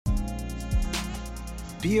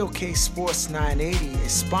BOK Sports 980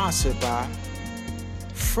 is sponsored by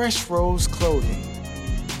Fresh Rose Clothing.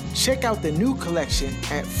 Check out the new collection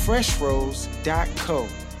at freshrose.co.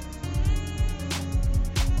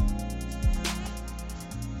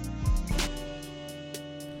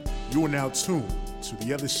 You are now tuned to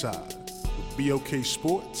the other side with BOK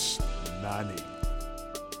Sports 980.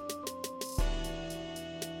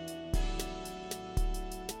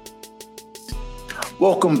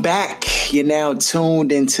 Welcome back. You're now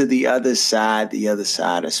tuned into the other side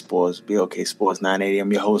of sports, BOK Sports 980.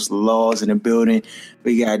 I'm your host, Laws, in the building.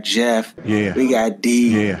 We got Jeff. Yeah. We got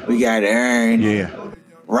D. Yeah. We got Aaron. Yeah.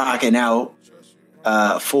 Rocking out.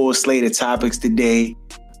 Full slate of topics today.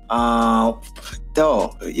 Y'all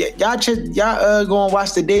gonna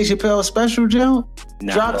watch the Dave Chappelle special, Joe?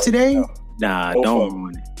 Drop today? Nah, don't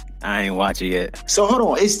ruin it. I ain't watch it yet. So hold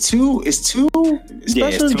on, it's two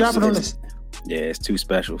specials dropping on this. Yeah, it's two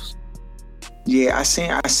specials. Yeah, I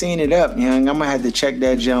seen it up, young. I'm gonna have to check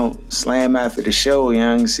that jump slam after the show,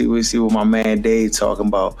 young. See what my man Dave talking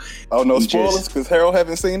about. Oh, no spoilers, because Harold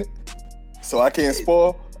haven't seen it, so I can't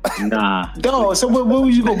spoil. Nah. Dog, so what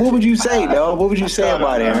would you say, dog? What would you say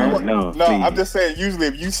about it, Aaron? No, I'm just saying, usually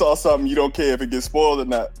if you saw something, you don't care if it gets spoiled or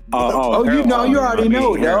not. You already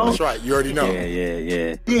know, dog. That's right. You already know.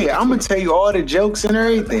 Yeah. Yeah, I'm gonna tell you all the jokes and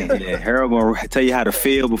everything. Yeah, Harold gonna tell you how to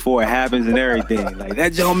feel before it happens and everything. Like,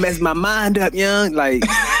 that joke messed my mind up, young. Like,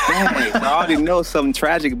 dang, I already know something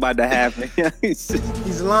tragic about to happen. He's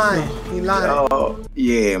lying. He lying. Oh,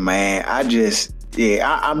 yeah, man. I'm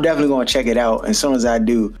definitely gonna check it out. As soon as I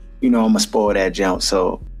do, I'm gonna spoil that jump.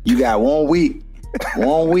 So you got 1 week.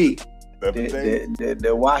 1 week.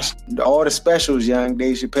 to watch all the specials, young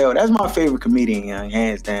Dave Chappelle. That's my favorite comedian, young,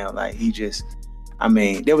 hands down. Like,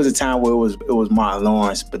 there was a time where it was Martin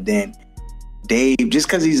Lawrence, but then Dave, just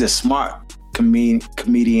because he's a smart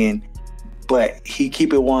comedian, but he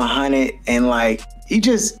keep it 100, and like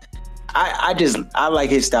I like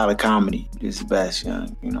his style of comedy. It's the best,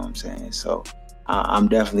 young. You know what I'm saying? So I'm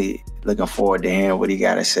definitely looking forward to hearing what he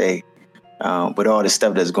got to say with all the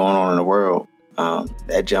stuff that's going on in the world.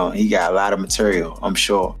 That John, he got a lot of material, I'm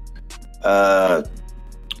sure.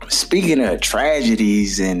 Speaking of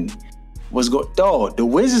tragedies and the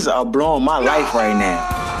Wizards are blowing my life right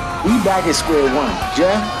now. We back at square one,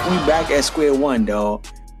 Jeff. We back at square one, dog.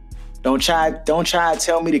 Don't try to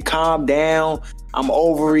tell me to calm down. I'm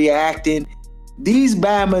overreacting. These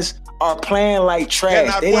Bamas are playing like trash.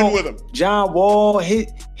 Cannot win with him. John Wall,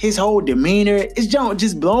 his whole demeanor, it's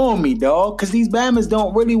just blowing me, dog. Because these Bamas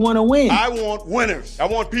don't really want to win. I want winners. I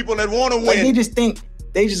want people that want to win. Like, they just think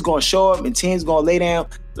they just gonna show up and teams gonna lay down.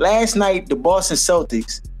 Last night, the Boston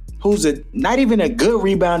Celtics, who's not even a good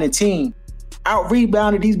rebounding team,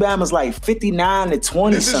 out-rebounded these Bamas like 59-20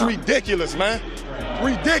 something. This is ridiculous, man.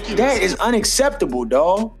 Ridiculous. That is unacceptable,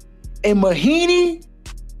 dog. And Mahinmi,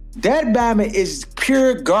 that Bama is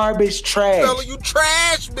pure garbage trash. Fella, you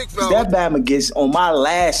trash, big fella. That Bama gets on my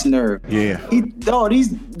last nerve. Yeah.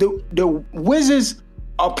 The Wizards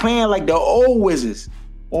are playing like the old Wizards.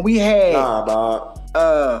 When we had,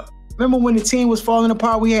 remember when the team was falling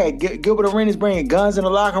apart? We had Gilbert Arenas bringing guns in the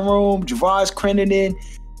locker room. Javarius Crennan,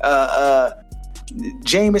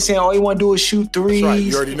 Jameson, all he want to do is shoot threes. That's right.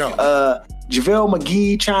 You already know. JaVale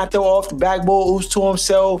McGee trying to throw off the backboard, ooze to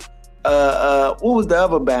himself. What was the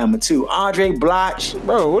other Bama too? Andre Bloch.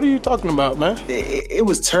 Bro, what are you talking about, man? It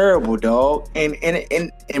was terrible, dog. And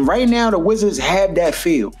right now the Wizards have that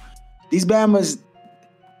feel. These Bamas,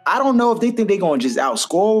 I don't know if they think they're gonna just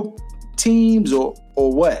outscore teams or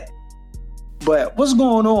what. But what's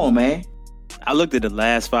going on, man? I looked at the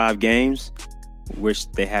last 5 games,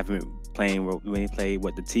 which they haven't playing when they played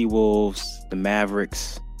the T-Wolves, the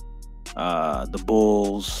Mavericks, the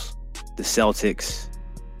Bulls, the Celtics.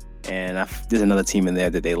 And there's another team in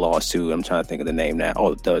there that they lost to. I'm trying to think of the name now.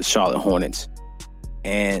 Oh, the Charlotte Hornets.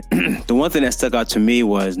 And the one thing that stuck out to me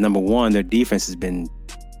was, number one, their defense has been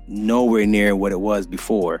nowhere near what it was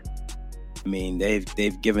before. I mean,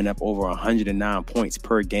 they've given up over 109 points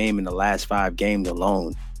per game in the last 5 games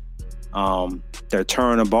alone. They're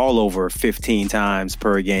turning the ball over 15 times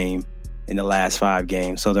per game in the last 5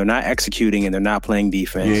 games. So they're not executing and they're not playing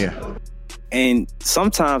defense. Yeah. And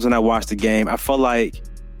sometimes when I watch the game, I feel like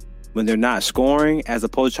when they're not scoring, as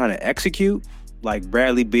opposed to trying to execute, like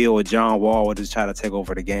Bradley Beal or John Wall would just try to take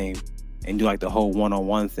over the game and do like the whole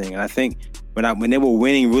one-on-one thing. And I think when they were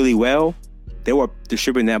winning really well, they were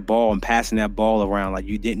distributing that ball and passing that ball around like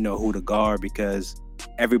you didn't know who to guard because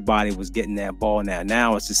everybody was getting that ball.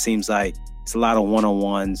 Now it just seems like it's a lot of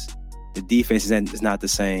one-on-ones. The defense is not the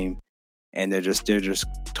same, and they're just turning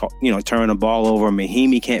the ball over.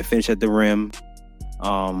 Mahinmi can't finish at the rim.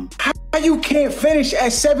 How you can't finish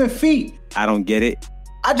at 7 feet? I don't get it.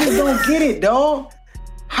 I just don't get it, dog.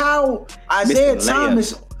 How Isaiah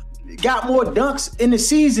Thomas got more dunks in the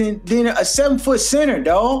season than a 7-foot center,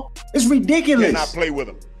 dog. It's ridiculous. Cannot play with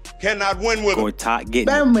him. Cannot win with him. Gortat getting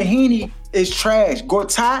Bam Mahinmi is trash.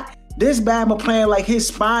 Gortat, this Bama playing like his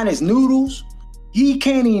spine is noodles. He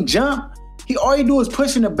can't even jump. All he do is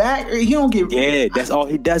push in the back. He don't get. Yeah, that's all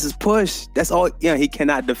he does is push. That's all. Yeah, he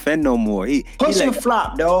cannot defend no more. Push and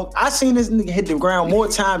flop, dog. I seen this nigga hit the ground more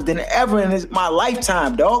times than ever in my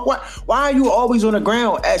lifetime, dog. Why are you always on the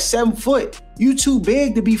ground at 7 foot? You too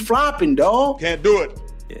big to be flopping, dog. Can't do it.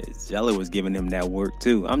 Yeah, Zeller was giving him that work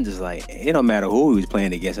too. I'm just like, it don't matter who he was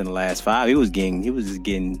playing against in the last 5. He was just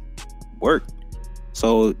getting work.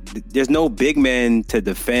 So there's no big man to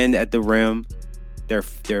defend at the rim.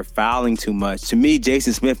 They're fouling too much. To me,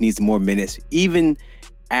 Jason Smith needs more minutes. Even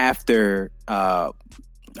after Marquise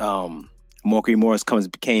Morris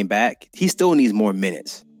came back, he still needs more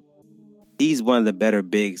minutes. He's one of the better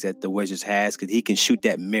bigs that the Wizards has because he can shoot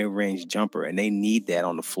that mid-range jumper, and they need that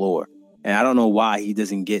on the floor. And I don't know why he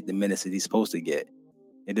doesn't get the minutes that he's supposed to get.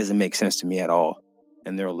 It doesn't make sense to me at all.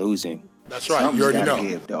 And they're losing. That's right. You already know.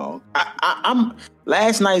 Give, dog. I'm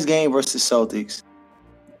last night's game versus Celtics.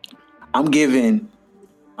 I'm giving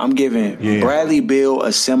Bradley Beal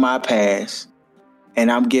a semi-pass,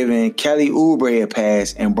 and I'm giving Kelly Oubre a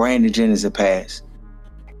pass and Brandon Jennings a pass.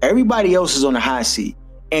 Everybody else is on the hot seat,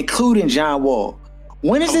 including John Wall.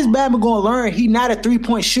 When is this Bama going to learn he's not a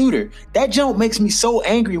three-point shooter? That jump makes me so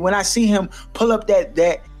angry when I see him pull up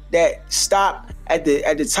that stop at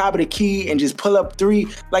the top of the key and just pull up three.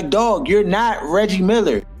 Like, dog, you're not Reggie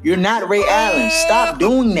Miller. You're not Ray Allen. Stop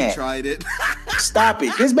doing that. Tried it. Stop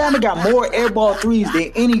it. This Bama got more airball threes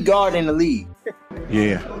than any guard in the league.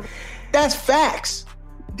 Yeah. That's facts.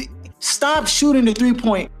 Stop shooting the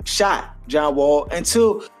three-point shot, John Wall,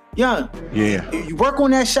 until young. Yeah. You work on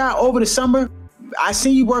that shot over the summer. I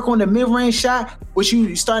see you work on the mid-range shot, which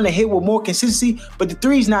you starting to hit with more consistency, but the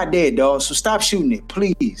three's not dead, dog. So stop shooting it,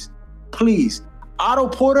 please. Please. Otto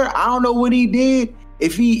Porter, I don't know what he did.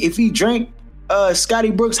 If he drank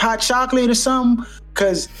Scotty Brooks hot chocolate or something,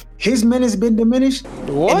 because his minutes been diminished.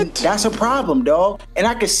 What? And that's a problem, dog. And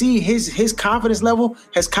I can see his confidence level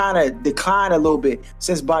has kind of declined a little bit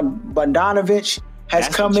since Bogdanovic has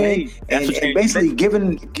come in and basically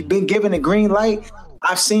been given a green light.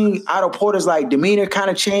 I've seen Otto Porter's like demeanor kind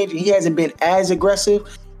of change. He hasn't been as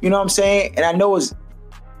aggressive. You know what I'm saying? And I know it's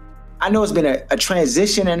been a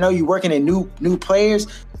transition. I know you're working in new players,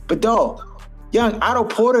 but dog, young Otto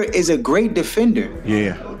Porter is a great defender.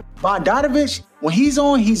 Yeah. Bogdanovic, when he's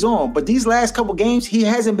on. But these last couple games, he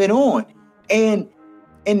hasn't been on. And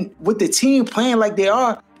with the team playing like they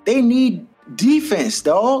are, they need defense,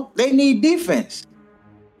 dog. They need defense.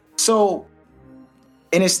 So,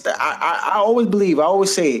 and it's I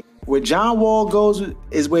always say it, where John Wall goes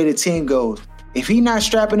is where the team goes. If he's not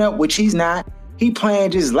strapping up, which he's not, he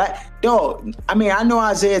playing just like dog. I mean, I know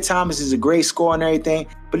Isaiah Thomas is a great scorer and everything,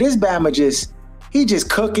 but this Bama just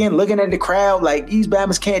cooking, looking at the crowd like these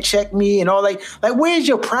Bamas can't check me and all like where's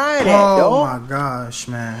your pride at, dog? Oh my gosh,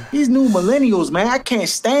 man. These new millennials, man, I can't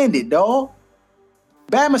stand it, dog.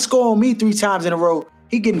 Bama scoring me 3 times in a row.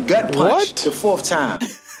 He getting gut punched the 4th time.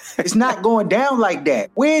 It's not going down like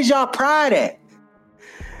that. Where's y'all pride at?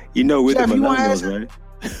 You know, we're Jeff, the millennials, right?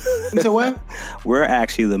 You said what? We're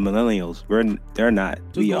actually the millennials. They're not.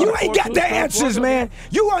 We are. You ain't got the answers, man.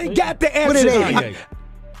 You ain't got the answers. What are they?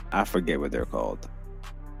 I forget what they're called.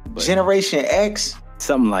 But Generation X?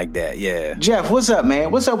 something like that, yeah. Jeff, what's up,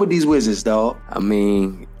 man? What's up with these Wizards, dog? I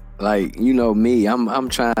mean, like, you know me, I'm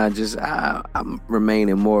trying to just, I'm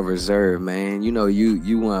remaining more reserved, man. You know,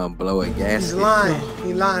 you want to blow a gasket. He's lying.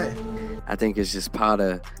 He lying. I think it's just part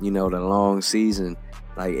of, you know, the long season.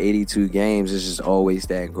 Like 82 games, it's just always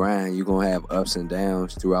that grind. You're going to have ups and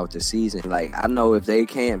downs throughout the season. Like, I know if they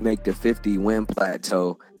can't make the 50-win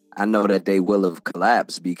plateau, I know that they will have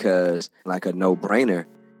collapsed because, like, a no-brainer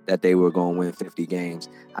that they were going to win 50 games.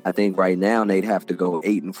 I think right now they'd have to go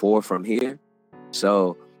 8-4 from here.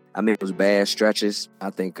 So, I mean, it was bad stretches. I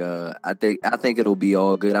think it'll be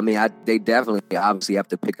all good. I mean, they definitely obviously have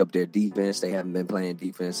to pick up their defense. They haven't been playing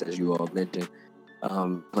defense, as you all mentioned,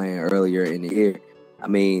 playing earlier in the year. I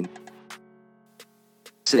mean,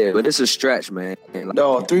 but it's a stretch, man.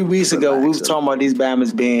 Dog, 3 weeks ago, we was talking about these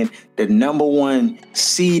Bama's being the #1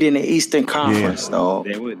 seed in the Eastern Conference, dog.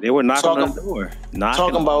 They were knocking on the door.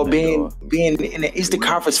 Talking about being in the Eastern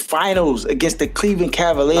Conference Finals against the Cleveland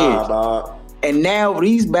Cavaliers. And now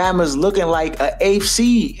these Bama's looking like an 8th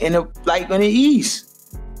seed in the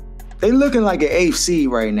East. They looking like an 8th seed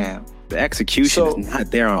right now. The execution is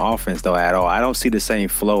not there on offense though at all. I don't see the same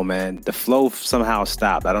flow, man. The flow somehow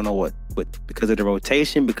stopped. I don't know what because of the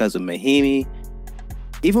rotation, because of Mahinmi.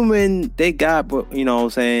 Even when they got, you know what I'm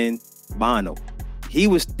saying, Bono,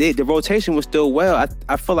 the rotation was still well.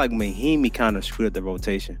 I feel like Mahinmi kind of screwed up the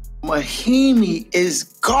rotation. Mahinmi is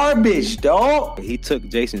garbage, dog. He took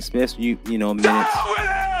Jason Smith's you know minutes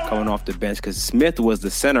coming off the bench because Smith was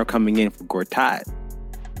the center coming in for Gortat.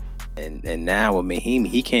 And now with Mahinmi,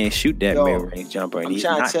 he can't shoot that mid-range jumper. And I'm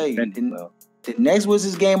trying to tell you, the next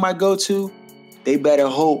Wizards game I go to, they better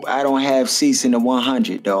hope I don't have seats in the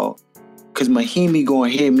 100, dog. Because Mahinmi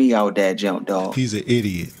going to hear me out that jump, dog. He's an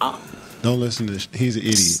idiot. Don't listen to this. He's an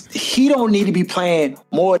idiot. He don't need to be playing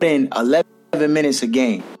more than 11 minutes a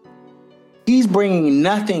game. He's bringing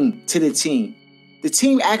nothing to the team. The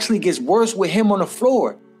team actually gets worse with him on the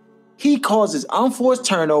floor. He causes unforced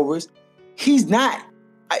turnovers. He's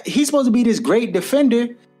supposed to be this great defender.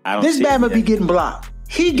 This Batman be getting blocked.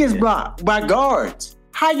 He gets blocked by guards.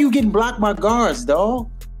 How you getting blocked by guards, dog?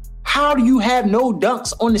 How do you have no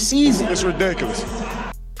dunks on the season? It's ridiculous.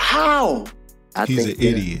 How? He's an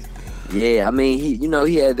idiot. Yeah, I mean,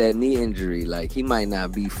 he had that knee injury. Like, he might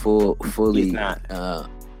not be fully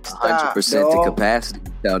 100% to capacity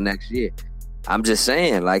until next year. I'm just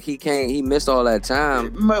saying, like, he missed all that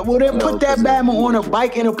time. Well, then put that Batman on a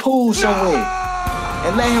bike in a pool somewhere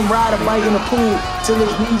and let him ride a bike in the pool till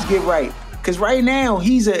his knees get right. Because right now,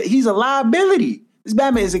 he's a liability. This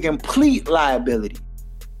Batman is a complete liability.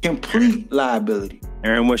 Complete liability.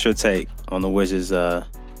 Aaron, what's your take on the Wizards? I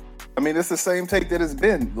mean, it's the same take that it's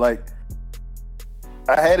been. Like,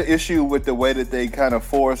 I had an issue with the way that they kind of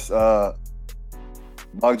forced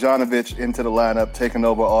Bogdanovic into the lineup, taking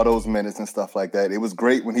over all those minutes and stuff like that. It was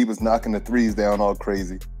great when he was knocking the threes down all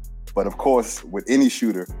crazy. But of course, with any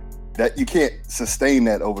shooter, that you can't sustain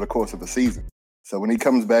that over the course of a season. So when he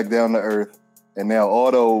comes back down to earth, and now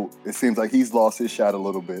Otto, it seems like he's lost his shot a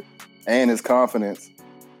little bit and his confidence.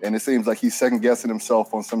 And it seems like he's second-guessing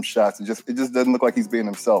himself on some shots. It just doesn't look like he's being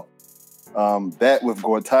himself. That with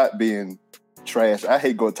Gortat being trash. I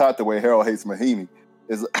hate Gortat the way Harold hates Mahinmi.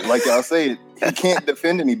 Is like y'all said, he can't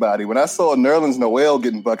defend anybody. When I saw Nerlens Noel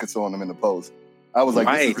getting buckets on him in the post, I was like,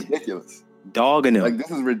 This is ridiculous. Dogging him. Like, this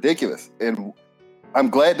is ridiculous. And I'm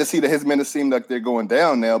glad to see that his minutes seem like they're going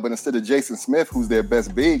down now, but instead of Jason Smith, who's their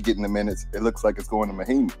best big, getting the minutes, it looks like it's going to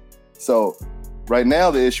Mahinmi. So right now,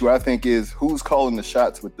 the issue, I think, is who's calling the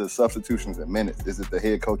shots with the substitutions and minutes? Is it the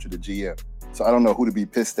head coach or the GM? So I don't know who to be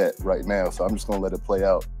pissed at right now, so I'm just going to let it play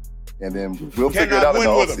out. And then we'll figure it out in the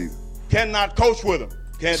offseason. Cannot coach with him.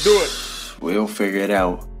 Can't do it. We'll figure it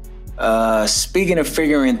out. Speaking of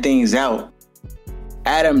figuring things out,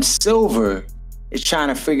 Adam Silver is trying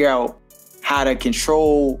to figure out how to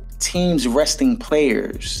control teams resting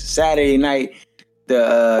players. Saturday night,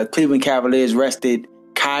 the Cleveland Cavaliers rested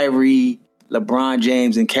Kyrie, LeBron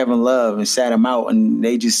James, and Kevin Love and sat them out, and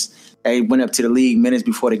they went up to the league minutes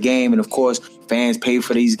before the game. And of course, fans pay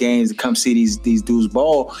for these games to come see these dudes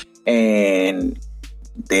ball, and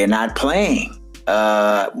they're not playing.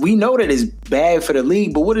 We know that it's bad for the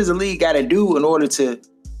league, but what does the league got to do in order to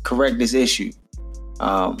correct this issue?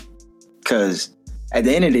 Because at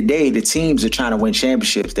the end of the day, the teams are trying to win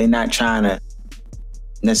championships. They're not trying to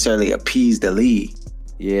necessarily appease the league.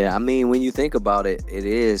 Yeah, I mean, when you think about it,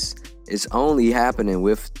 it's only happening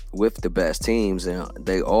with the best teams, and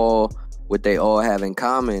what they all have in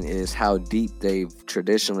common is how deep they've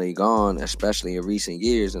traditionally gone, especially in recent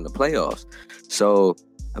years in the playoffs. So,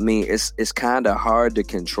 I mean, it's kind of hard to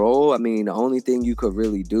control. I mean, the only thing you could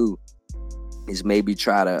really do is maybe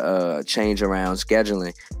try to change around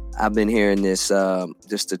scheduling. I've been hearing this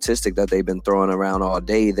statistic that they've been throwing around all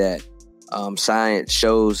day that science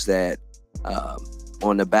shows that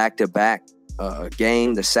on the back-to-back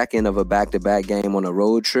game, the second of a back-to-back game on a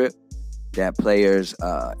road trip, that players'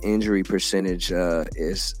 injury percentage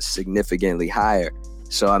is significantly higher.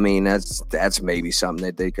 So, I mean, that's maybe something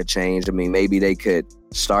that they could change. I mean, maybe they could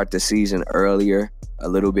start the season earlier, a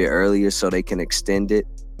little bit earlier, so they can extend it,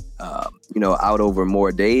 out over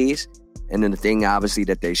more days. And then the thing, obviously,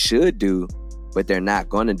 that they should do, but they're not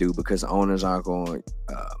going to do because owners aren't going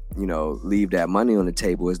to, leave that money on the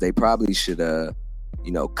table, is they probably should,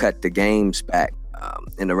 cut the games back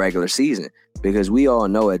in the regular season. Because we all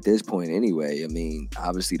know at this point anyway, I mean,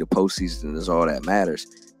 obviously the postseason is all that matters.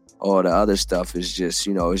 All the other stuff is just,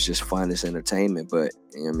 it's just fun, it's entertainment. But,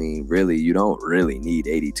 I mean, really, you don't really need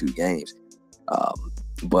 82 games.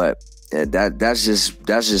 But that's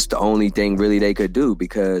just the only thing really they could do,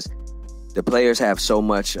 because the players have so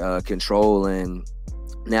much control, and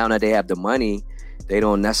now that they have the money, they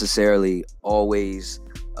don't necessarily always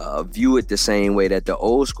view it the same way that the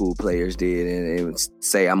old school players did, and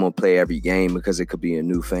say I'm gonna play every game because it could be a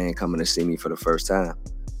new fan coming to see me for the first time.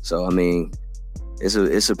 So I mean,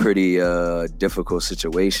 it's a pretty difficult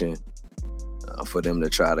situation for them to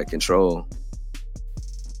try to control.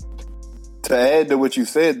 To add to what you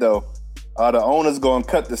said, though, are the owners going to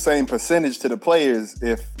cut the same percentage to the players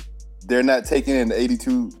if they're not taking in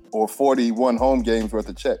 82 or 41 home games worth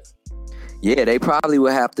of checks? Yeah, they probably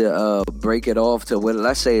would have to break it off to what,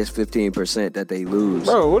 let's say it's 15% that they lose.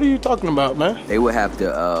 Bro, what are you talking about, man? They would have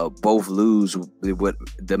to both lose with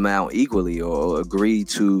the amount equally, or agree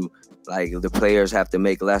to, like, the players have to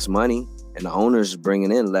make less money and the owners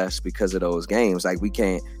bringing in less because of those games. Like, we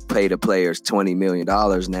can't pay the players $20 million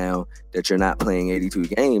now that you're not playing 82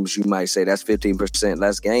 games. You might say that's 15%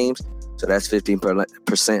 less games, so that's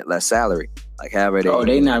 15% less salary. Like, however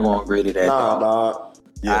they not going to agree to that, dog.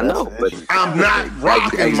 Yeah, I know, but I'm not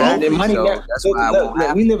rocking. Exactly. The money look,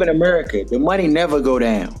 we live in America. The money never go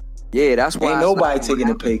down. Yeah, that's why ain't nobody taking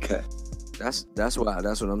a pay cut. That's what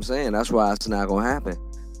I'm saying. That's why it's not gonna happen.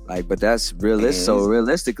 Like, but that's realistic. So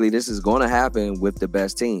realistically, this is gonna happen with the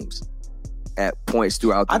best teams at points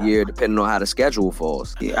throughout the year, depending on how the schedule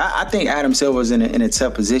falls. Yeah, I think Adam Silver's in a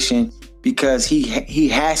tough position because he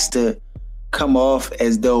has to come off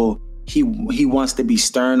as though he wants to be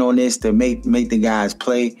stern on this to make the guys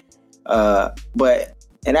play. But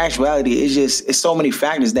in actuality, it's so many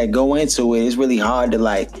factors that go into it. It's really hard to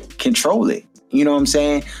like control it. You know what I'm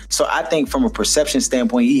saying? So I think from a perception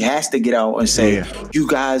standpoint, he has to get out and say, you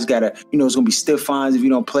guys gotta, it's gonna be stiff fines if you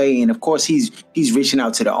don't play. And of course he's reaching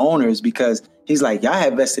out to the owners because he's like, y'all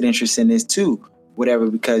have vested interest in this too, whatever,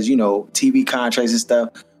 because, TV contracts and stuff.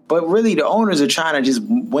 But really, the owners are trying to just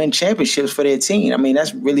win championships for their team. I mean,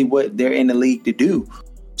 that's really what they're in the league to do.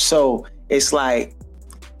 So it's like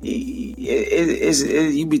it's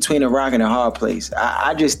you between a rock and a hard place.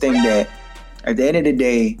 I just think that at the end of the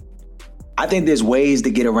day, I think there's ways to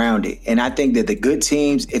get around it, and I think that the good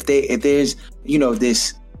teams, if there's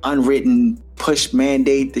this unwritten push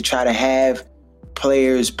mandate to try to have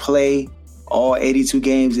players play all 82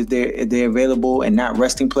 games if they're available and not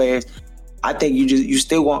resting players. I think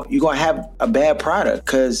you're gonna have a bad product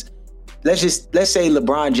because let's say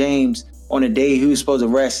LeBron James on a day he was supposed to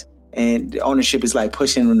rest and the ownership is like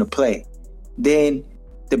pushing him to play, then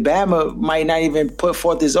the Bama might not even put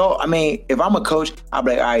forth his all. I mean, if I'm a coach, I'll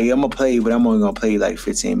be like, all right, I'm gonna play you, but I'm only gonna play you like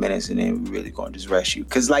 15 minutes and then we're really gonna just rest you.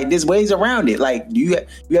 Cause like there's ways around it. Like you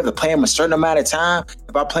have to play him a certain amount of time.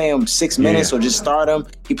 If I play him 6 minutes or just start him,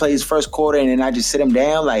 he plays first quarter and then I just sit him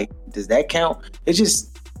down, like, does that count?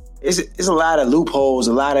 It's a lot of loopholes,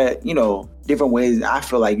 a lot of, different ways I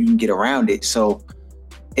feel like you can get around it. So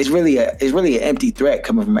it's really an empty threat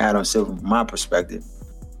coming from Adam Silver from my perspective.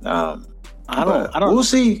 I don't. We'll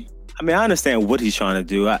see. I mean, I understand what he's trying to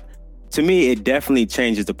do. To me, it definitely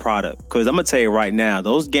changes the product. Because I'm gonna tell you right now,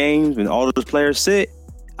 those games when all those players sit,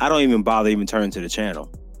 I don't even bother even turning to the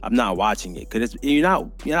channel. I'm not watching it because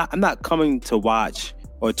I'm not coming to watch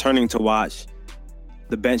or turning to watch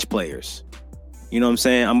the bench players. You know what I'm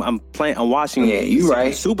saying? I'm watching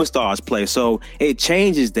superstars play. So it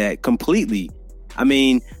changes that completely. I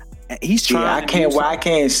mean, he's trying. I can't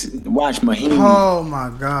watch Mahinmi. Oh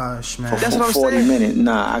my gosh, man! That's what I'm 40 saying. minutes.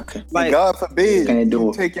 Nah, I could. Like, God forbid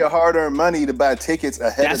you take your hard-earned money to buy tickets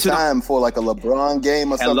ahead of time for like a LeBron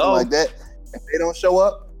game or something like that. If they don't show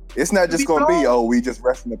up, it's not just going to be, we just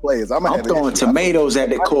resting the players. I'm throwing tomatoes at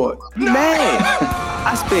the court. Man,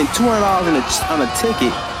 I spent $200 on a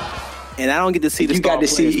ticket. And I don't get to see the star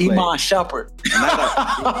players play. You got to see Iman Shumpert.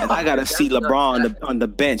 And I got to see LeBron on the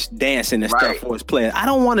bench dancing and stuff for his players. I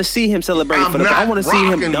don't want to see him celebrating for the. I want to see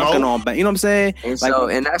him dunking on. You know what I'm saying?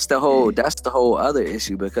 And that's the whole other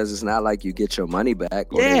issue because it's not like you get your money back.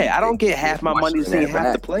 I don't get half my money to see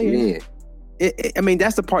half the players. Yeah. I mean,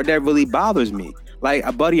 that's the part that really bothers me. Like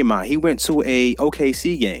a buddy of mine, he went to a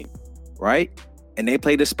OKC game, right? And they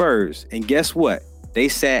played the Spurs. And guess what? They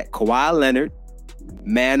sat Kawhi Leonard,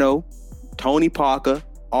 Mano, Tony Parker,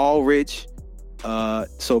 Aldridge.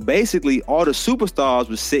 So basically, all the superstars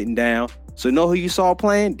was sitting down. So know who you saw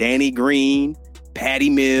playing? Danny Green, Patty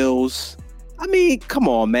Mills. I mean, come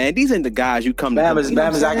on, man. These ain't the guys you come to.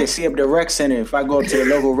 Bama's I can see up the rec center. If I go up to the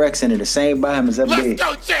local rec center, the same Bama's up there. Let's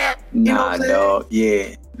go, champ. Nah, dog.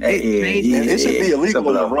 Yeah. It should be illegal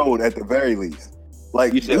on the road at the very least.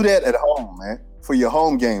 Like, do that at home, man. For your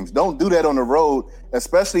home games. Don't do that on the road,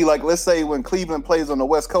 especially like, let's say when Cleveland plays on the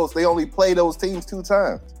West Coast, they only play those teams 2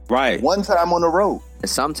 times. Right. 1 time on the road. And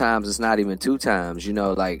sometimes it's not even 2 times,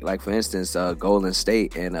 like for instance, Golden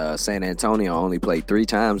State and San Antonio only played 3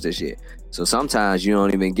 times this year. So sometimes you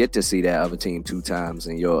don't even get to see that other team 2 times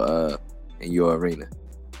in your arena.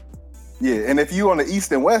 Yeah, and if you on the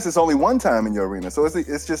East and West, it's only one time in your arena. So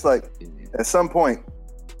it's just like at some point,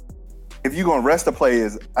 if you're gonna rest the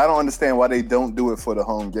players, I don't understand why they don't do it for the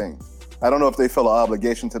home game. I don't know if they feel an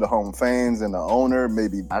obligation to the home fans and the owner.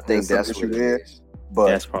 Maybe I think that's what it is. But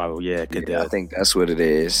that's probably I think that's what it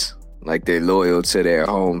is. Like they're loyal to their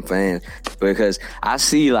home fans, because I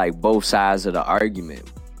see like both sides of the argument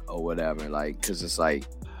or whatever. Like, because it's like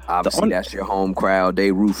obviously that's your home crowd.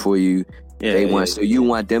 They root for you. So you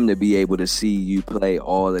want them to be able to see you play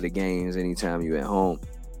all of the games anytime you're at home.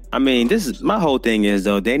 I mean, this is my whole thing is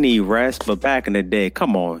though they need rest, but back in the day,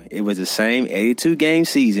 come on, it was the same 82 game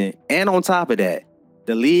season, and on top of that,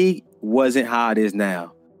 the league wasn't how it is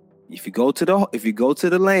now. If you go to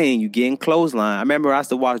the lane, you get in clothesline. I remember I used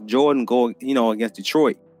to watch Jordan go, against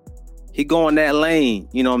Detroit. He go in that lane,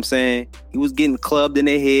 you know what I'm saying? He was getting clubbed in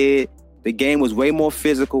their head. The game was way more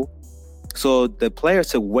physical. So the players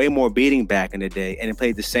took way more beating back in the day, and they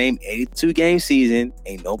played the same 82 game season.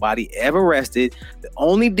 Ain't nobody ever rested. The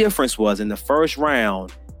only difference was in the first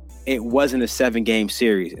round, it wasn't a 7-game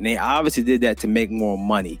series, and they obviously did that to make more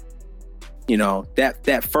money.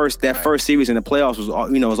 That first series in the playoffs was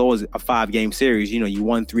was always a 5-game series. You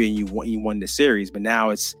won 3 and you won the series, but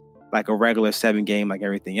now it's like a regular 7-game like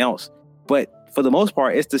everything else. But for the most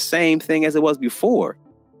part, it's the same thing as it was before.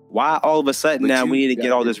 Why all of a sudden now we need to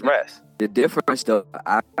get all this rest? The difference, though,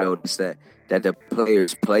 I noticed that the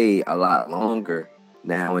players play a lot longer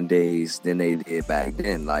nowadays than they did back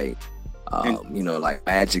then. Like, like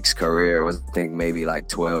Magic's career was, I think, maybe like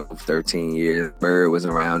 12, 13 years. Bird was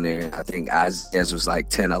around there. I think Isaiah's was like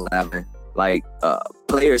 10, 11. Like,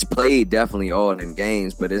 players played definitely all in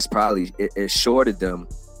games, but it's probably, it shorted them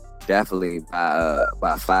definitely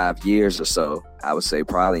by 5 years or so. I would say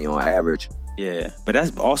probably on average. Yeah, but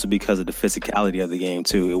that's also because of the physicality of the game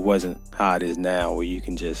too. It wasn't how it is now, where you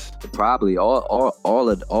can just probably all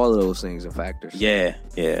of those things are factors. Yeah.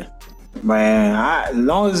 Man, as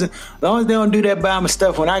long as they don't do that Bama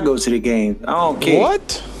stuff when I go to the game, I don't care.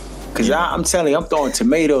 What? Because I'm telling you, I'm throwing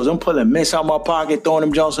tomatoes. I'm pulling mints out my pocket, throwing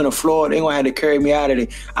them jumps on the floor. They gonna have to carry me out of there.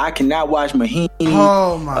 I cannot watch Mahinmi.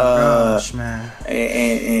 Oh my gosh, man!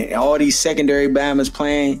 And all these secondary Bamas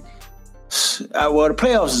playing. Well, the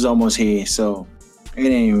playoffs is almost here, so it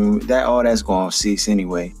ain't that. All that's going to cease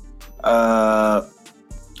anyway. March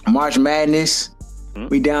Madness,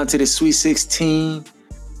 we down to the Sweet 16.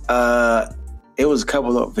 It was a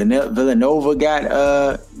couple of Villanova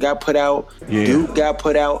got put out. Yeah. Duke got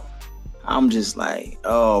put out. I'm just like,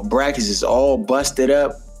 brackets is all busted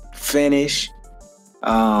up. Finish.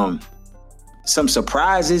 Some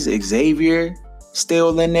surprises. Xavier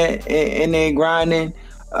still in there grinding.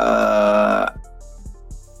 I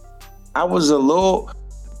was a little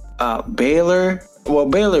Baylor. Well,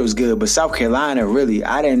 Baylor was good, but South Carolina really,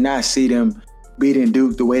 I did not see them beating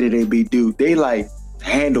Duke the way that they beat Duke. They like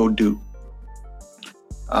handled Duke.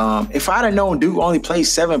 If I'd have known Duke only played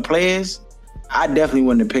 7 players, I definitely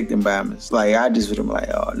wouldn't have picked them Bahamas. Like I just would have been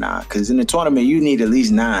like, oh nah, because in the tournament you need at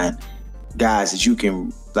least 9 guys that you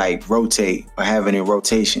can like rotate or have in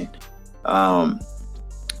rotation.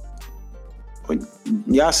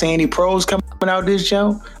 Y'all see any pros coming out this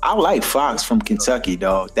show? I like Fox from Kentucky,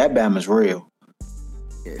 dog. That Bama's real.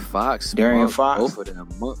 Yeah, Fox. Darian Fox. Both of them.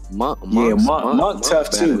 Monk tough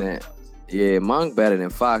too. Monk better than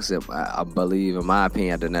Fox, I believe, in my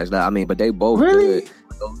opinion, at the next level. I mean, but they both really good.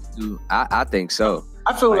 I think so.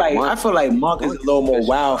 I feel like Monk is a little more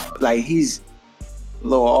wild. Like he's a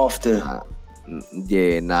little off the.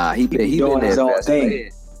 He been his own thing. Player.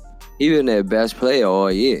 He been their best player all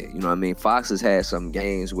year. You know what I mean? Fox has had some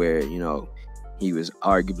games where, he was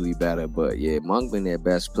arguably better. But, Monk been their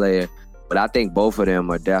best player. But I think both of them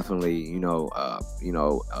are definitely,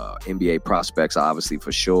 NBA prospects, obviously,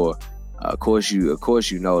 for sure. Of course, you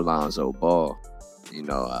know Lonzo Ball.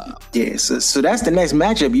 So that's the next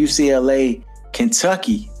matchup, UCLA,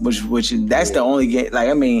 Kentucky, which that's the only game. Like,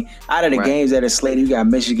 I mean, out of the games that are slated, you got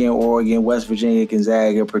Michigan, Oregon, West Virginia,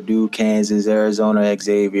 Gonzaga, Purdue, Kansas, Arizona,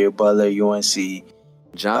 Xavier, Butler, UNC,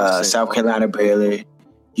 South Carolina, Baylor,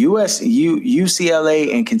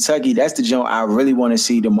 UCLA, and Kentucky. That's the joint I really want to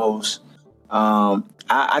see the most.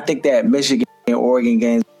 I think that Michigan and Oregon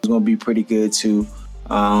game is going to be pretty good too.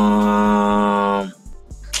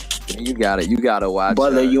 You gotta watch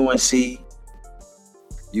Butler, UNC.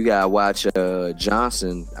 You gotta watch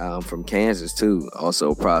Johnson from Kansas too.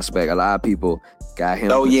 Also a prospect. A lot of people got him.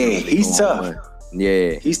 Oh yeah, he's tough.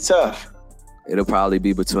 Yeah, he's tough. It'll probably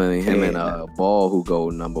be between him and Ball, who go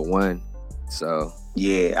number 1. So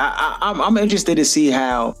yeah, I'm interested to see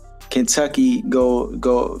how Kentucky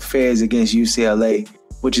go fares against UCLA,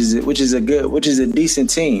 which is a decent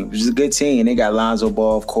team, which is a good team. And they got Lonzo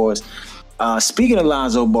Ball, of course. Speaking of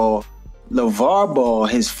Lonzo Ball, LeVar Ball,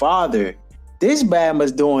 his father, this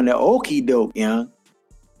Bama's doing the okie doke, young.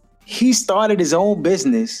 He started his own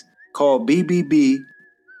business called BBB,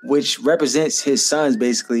 which represents his sons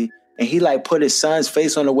basically. And he like put his son's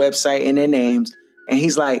face on the website and their names. And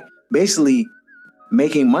he's like basically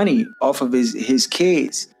making money off of his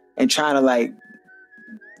kids and trying to like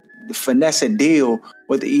finesse a deal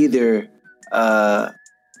with either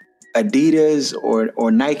Adidas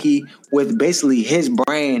or Nike, with basically his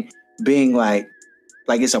brand being like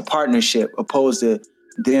it's a partnership opposed to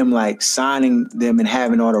them like signing them and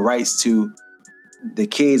having all the rights to the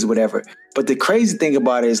kids, whatever. But the crazy thing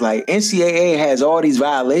about it is like NCAA has all these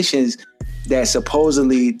violations that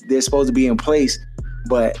supposedly they're supposed to be in place,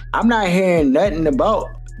 but I'm not hearing nothing about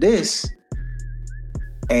this.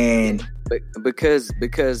 And because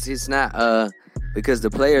it's not because the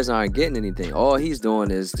players aren't getting anything. All he's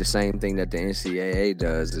doing is the same thing that the NCAA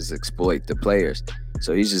does, is exploit the players.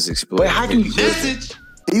 So he's just exploiting. But how can you message?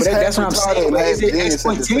 That's what I'm saying. Is it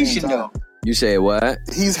exploitation though? You say what?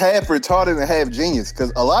 He's half retarded and half genius,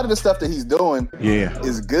 because a lot of the stuff that he's doing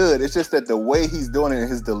is good. It's just that the way he's doing it and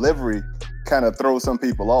his delivery kind of throws some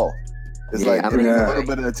people off. It's like a little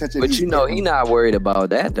bit of attention. But he's not worried about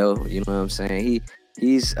that though. You know what I'm saying?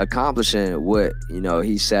 He's accomplishing what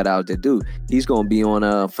he set out to do. He's gonna be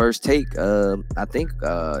on First Take. I think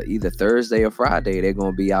either Thursday or Friday. They're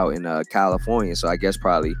gonna be out in California. So I guess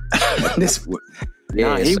probably this.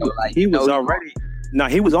 He was already. No,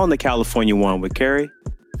 he was on the California one with Kerry.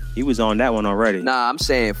 He was on that one already. Nah, I'm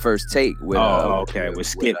saying First Take with. With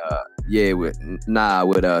Skip. With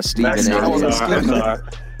Stephen. I'm sorry.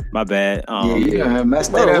 My bad.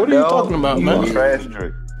 Messed that up. What are you talking about, man? Trash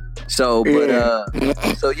drink. So, he the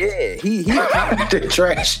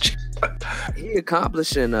trash. He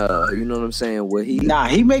accomplishing, you know what I'm saying? What he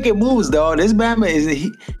he making moves, dog. This Bama is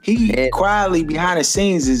he quietly behind the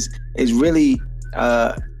scenes is really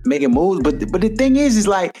making moves. But the thing is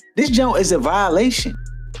like this joint is a violation.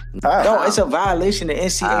 No, it's a violation of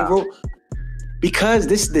NCAA rule, because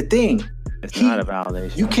this is the thing. It's not a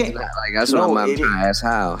violation. You can't. That's what I'm trying to ask.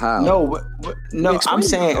 How? No, I'm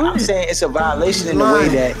saying it's a violation in the way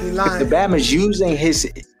that the Bama's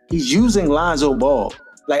using Lonzo Ball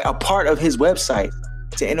like a part of his website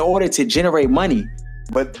in order to generate money.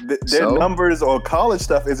 But their numbers or college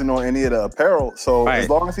stuff isn't on any of the apparel. So as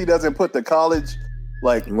long as he doesn't put the college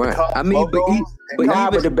but the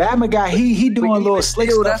Bama guy, he doing little slick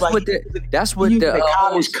stuff like that's what the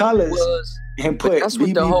college colors was. And put that's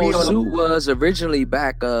what the whole suit was originally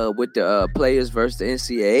back with the players versus the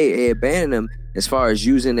NCAA. They had banned them as far as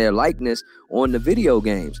using their likeness on the video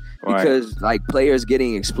games because like players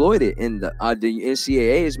getting exploited, and the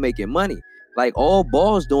NCAA is making money. Like all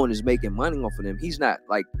Ball's doing is making money off of them. He's not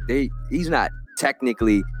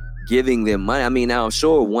technically giving them money. I mean, now I'm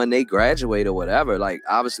sure when they graduate or whatever, like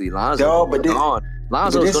obviously Lonzo's gone.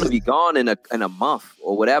 Lonzo's going to be gone in a month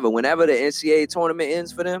or whatever. Whenever the NCAA tournament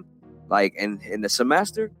ends for them. Like in the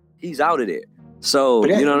semester, he's out of there. So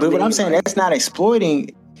you know what I mean? But I'm saying that's not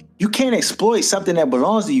exploiting. You can't exploit something that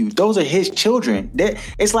belongs to you. Those are his children.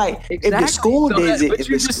 It's like if the school does it. But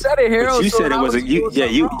you just said it, Harold. You said it was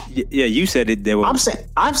you said it. There was.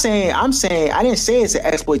 I'm saying. I didn't say it's an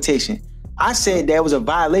exploitation. I said there was a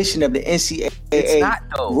violation of the NCAA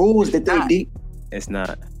rules that they did. It's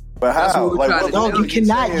not. But how? You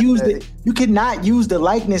cannot use you cannot use the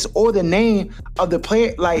likeness or the name of the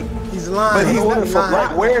player. Like he's lying.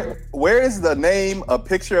 But where is the name, a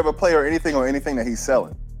picture of a player, or anything that he's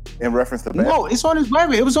selling in reference to that? No, it's on his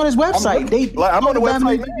website. It was on his website. I'm on the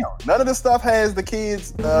website now. None of the stuff has the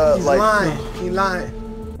kids. He's lying. He lying.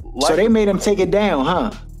 So they made him take it down,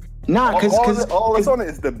 huh? Nah, because all it's on it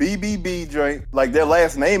is the BBB joint. Like their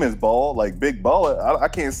last name is Ball, like Big Baller. I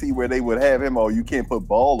can't see where they would have him. Or you can't put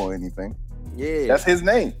Ball on anything. Yeah, that's his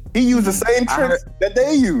name. He used the same tricks that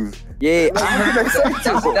they use. Yeah,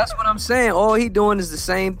 that's what I'm saying. All he doing is the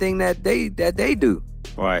same thing that they do.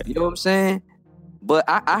 Right. You know what I'm saying? But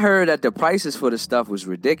I heard that the prices for the stuff was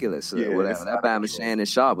ridiculous. Yeah, whatever. That Bama Shannon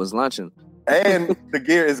Sharp was lunching. And the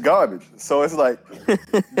gear is garbage. So it's like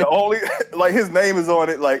the only his name is on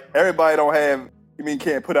it. Like everybody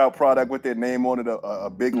can't put out product with their name on it, a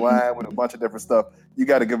big line with a bunch of different stuff. You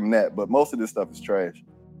got to give them that. But most of this stuff is trash.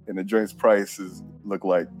 And the drink's prices look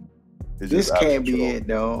like it's this just can't be it,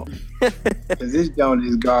 though. Because this joint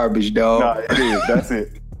is garbage, dog. Nah, it is. That's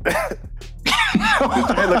it.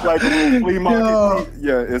 It look like a flea market. No.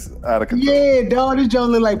 Yeah, it's out of control. Yeah, dog. This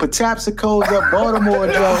joint look like Patapsicos up Baltimore,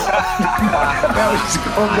 joint.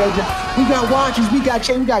 We got watches, we got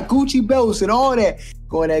chains, we got Gucci belts and all that.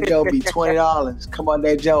 Go in that joint, be $20. Come on,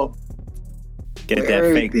 that joint. Get that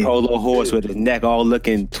fake polo horse with his neck all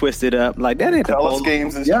looking twisted up. Like, that ain't the Color polo.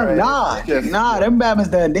 schemes is Yeah, trash. nah, them Batman's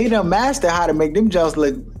they done master how to make them jumps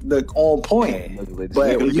look on point.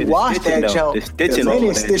 But when you watch that jump, the stitching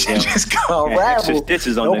just gonna unravel.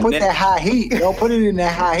 Don't put that high heat. Don't put it in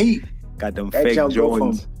that high heat. Got them That fake jump go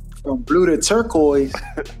Jordans. from blue to turquoise.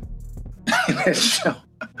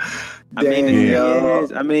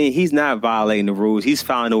 I mean, he's not violating the rules. He's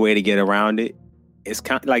found a way to get around it. It's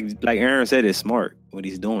kind of like Aaron said, it's smart what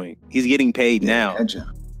he's doing. He's getting paid now.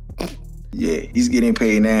 Yeah, he's getting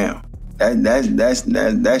paid now.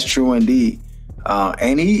 That's true indeed.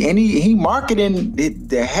 And he marketing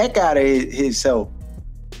the heck out of himself.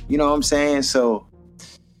 You know what I'm saying? So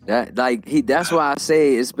that's why I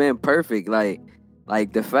say it's been perfect. Like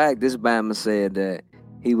the fact this Bama said that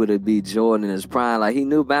he would have beat Jordan in his prime. Like, he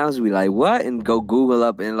knew Bama would be like, what? And go Google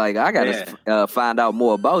up and like, I gotta find out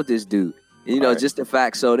more about this dude. You know, just the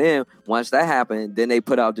fact. So then, once that happened, then they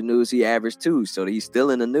put out the news he averaged 2, so he's still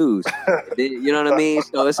in the news. You know what I mean?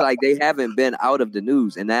 So it's like they haven't been out of the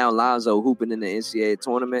news, and now Lonzo hooping in the NCAA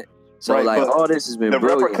tournament. So all this has been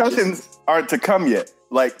brilliant. The repercussions aren't to come yet.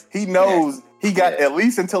 Like, he knows he got at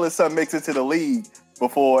least until his son makes it to the league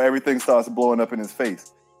before everything starts blowing up in his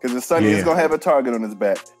face. Because his son is gonna have a target on his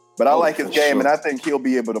back. But I like his game, and I think he'll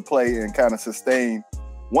be able to play and kind of sustain.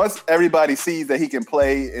 Once everybody sees that he can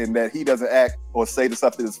play and that he doesn't act or say the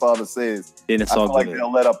stuff that his father says, then it's I all feel like good. they'll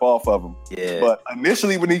let up off of him. Yeah. But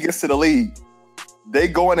initially, when he gets to the league, they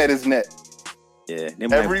going at his neck. Yeah.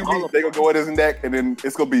 Every week, they gonna go at his neck, and then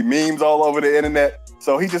it's gonna be memes all over the internet.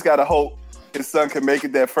 So he just gotta hope his son can make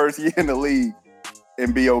it that first year in the league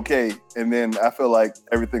and be okay. And then I feel like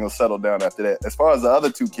everything will settle down after that. As far as the other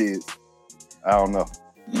 2 kids, I don't know.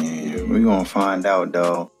 Yeah, we're gonna find out,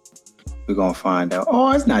 though. We're gonna find out.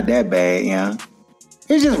 Oh, it's not that bad, yeah.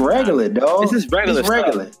 It's just regular, dog. It's just regular. It's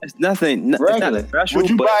regular. Stuff. It's nothing. Regular. It's not special, Would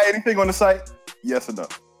you buy anything on the site? Yes or no?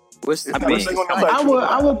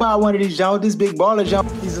 I would buy one of these jumps, this big baller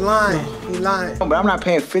jump. He's lying. He lying. But I'm not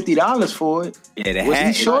paying $50 for it. Yeah, the These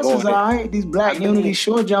hat shorts is all right. These Black Unity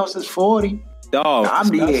short jumps is $40. Dog,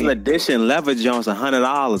 special the edition leather Jones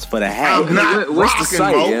 $100 for the hat. What's the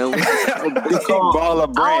site, yo? Baller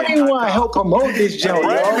brand. I don't even want to help promote this joint, yo.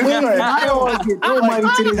 I don't want to get no money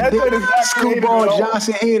to this big Screwball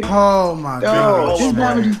Johnson head. Oh my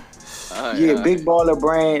God. Yeah,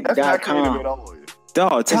 bigballerbrand.com.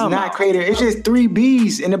 Dog, it's not creative. It's just 3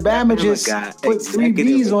 B's, and the Bama just put 3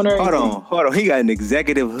 B's on everything. Hold on. He got an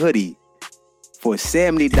executive hoodie for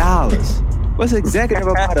 $70. What's executive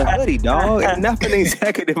about a hoodie, dog? Ain't nothing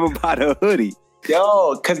executive about a hoodie.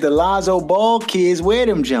 Yo, because the Lonzo Ball kids wear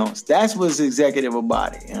them Jones. That's what's executive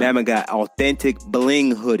about it. Bama got authentic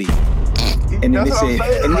bling hoodie. And then they say,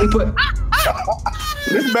 and they put...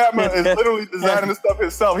 This Batman is literally designing the stuff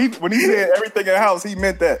himself. When he said everything in house, he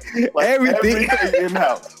meant that. Like, everything in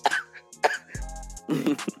house.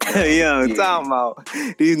 Yo, talking about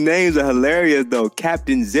these names are hilarious though.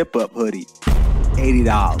 Captain Zip Up hoodie,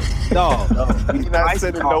 $80. Dog, he's not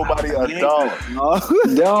sending nobody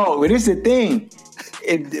 $1. No, but this is the thing.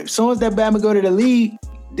 As soon as that Bama go to the league,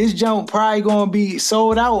 this jump probably gonna be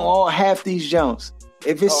sold out on all half these jumps.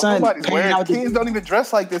 If his son paying out, kids don't even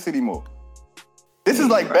dress like this anymore. This is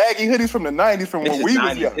like baggy hoodies from the 90s from when we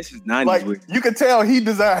was young. This is 90s. Like, you could tell he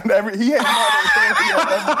designed he had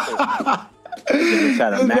this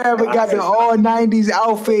Bama got the all 90s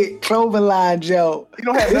outfit clothing line, Joe. You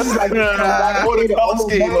don't have nothing like the color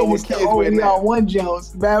scheme of what kids wear now. One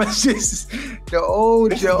Jones. Bama's just the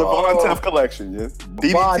old Joe. The Von Teff collection, yes.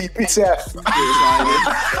 DDTP.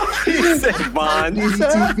 He said Von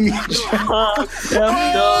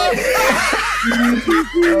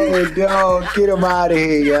Oh, dog, get him out of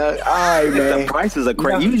here, yo. All right, man. The prices are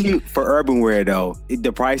crazy. Usually for urban wear, though,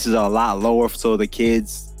 the prices are a lot lower so the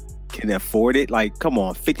kids can afford it. Like, come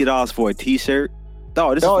on, $50 for a t-shirt.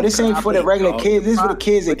 Dog, this ain't for the regular kids. This is for the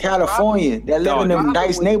kids in California that live in them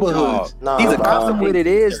nice neighborhoods. The problem with it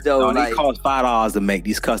is, though, like, they cost $5 to make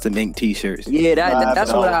these custom ink t-shirts. Yeah,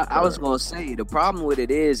 that's what I was gonna say. The problem with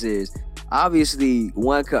it is obviously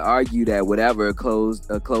one could argue that whatever clothes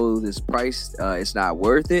is priced, it's not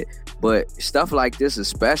worth it. But stuff like this,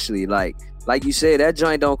 especially like you said, that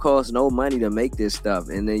joint don't cost no money to make this stuff,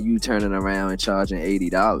 and then you turning around and charging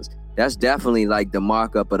 $80. That's definitely like the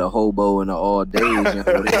markup of the hobo and the all days. You know, that's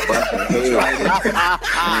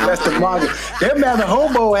the markup. Them having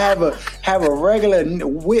hobo have a regular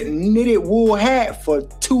knitted wool hat for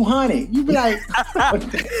 $200. You be like,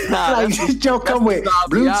 like this joke come with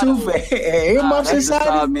Bluetooth and earmuffs inside.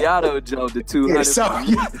 That's the Saviato joke, the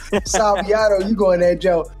 $200. Saviato, you go in that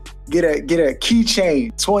joke. get a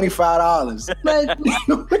keychain,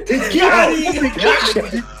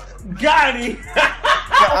 $25. Got him.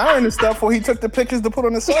 Iron and stuff before he took the pictures to put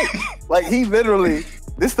on the site. Like he literally,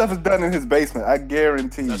 this stuff is done in his basement. I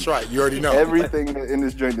guarantee. That's right. You already know everything in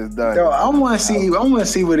this joint is done. Yo, I want to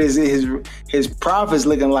see. What his profits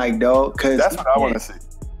looking like, dog. Cause that's what I want to see.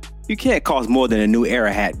 You can't cost more than a New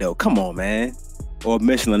Era hat, though. Come on, man. Or a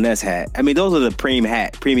Michelin S hat. I mean, those are the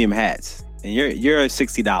premium hats, and you're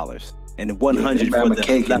 $60 and $100 for the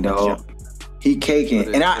caking, dog. He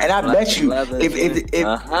caking, and I bet you if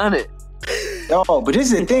 $100. No, but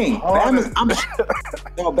this is the thing. Bama's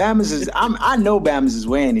is. I know Bama's is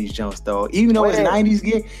wearing these jumps though. Even though it's '90s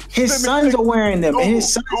gear, his sons are wearing them, and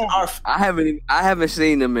his sons are. I haven't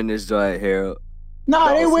seen them in this joint, Harold.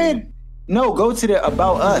 No, they wear. No, go to the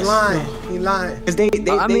About Us. He lying. Because they came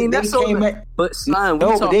at. But Slime,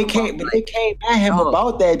 but they came at him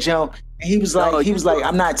about that jump, and he was like,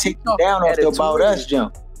 I'm not taking down off the About Us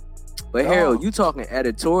jump. But Harold, you talking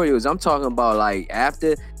editorials. I'm talking about like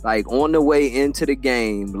after, like on the way into the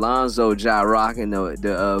game, Lonzo Ja rocking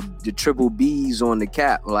the triple B's on the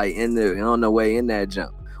cap, like on the way in that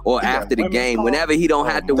jump. Or after the game, whenever he don't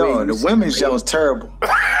have to wear. The women's show is terrible.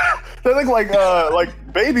 They look like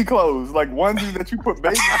baby clothes, like onesies that you put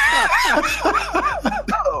baby.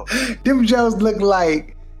 Them Joes look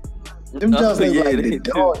like. Them Jones look like the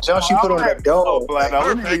dog. Jones you put on that dog.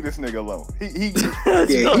 Let me leave this nigga alone.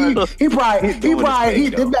 He probably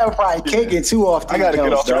caking too often. I gotta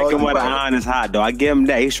get off. Strike him while the iron is hot, though. I give him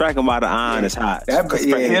that. He strike him while the iron is hot.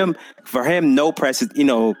 For him, no press is,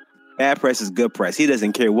 bad press is good press. He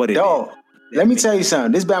doesn't care what it is. Let me tell you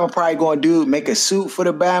something. This Bama probably going to make a suit for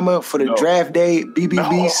the Bama for the draft day,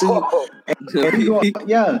 BBB suit.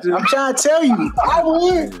 And I'm trying to tell you, I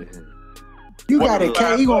would. You got it,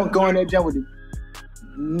 K. He gonna go in there jump with the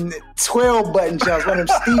 12 button jumps, one of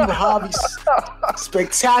them Steve Harvey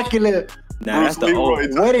spectacular that's the old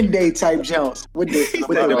wedding day type jumps with the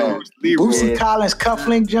Boosie Collins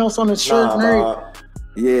cufflink jumps on the shirt.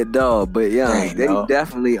 Yeah, dog, but they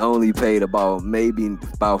definitely only paid about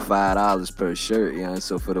 $5 per shirt,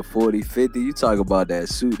 So for the 40-50, you talk about that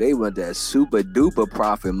suit, they want that super duper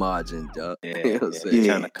profit margin, dog.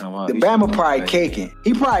 Trying to come up. The Bama probably caking.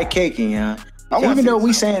 He probably caking, Even though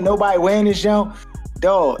we saying nobody wearing this jump,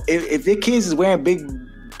 dog, if the kids is wearing big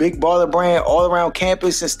baller brand all around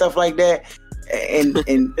campus and stuff like that, and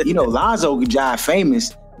Lonzo jive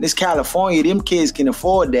famous, this California, them kids can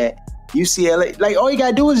afford that. UCLA, like all you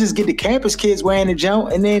gotta do is just get the campus kids wearing the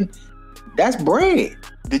jump, and then that's bread.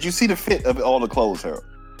 Did you see the fit of all the clothes, Harold?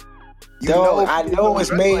 I know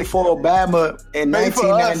it's made for Obama in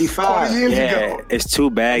 1995. Yeah, it's too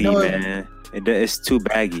baggy, man. It's too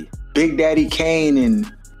baggy. Big Daddy Kane and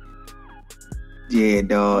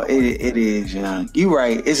dog, it is, young. You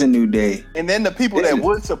right. It's a new day. And then the people that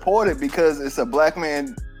would support it because it's a black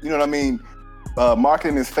man, you know what I mean,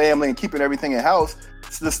 marketing his family and keeping everything in house.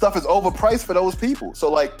 So the stuff is overpriced for those people.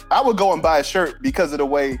 So like, I would go and buy a shirt because of the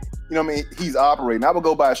way, he's operating. I would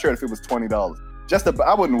go buy a shirt if it was $20.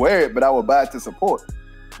 I wouldn't wear it, but I would buy it to support.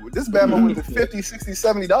 With this Bama with the $50,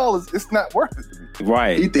 $60, $70, it's not worth it to me.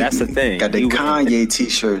 Right, that's the thing. Got the Kanye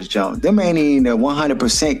t-shirts, Jones. Them ain't even the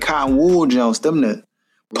 100% cotton wool Jones. Them the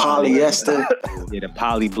polyester. The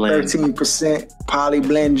poly blend. 13% poly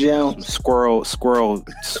blend Jones. Squirrel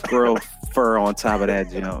fur on top of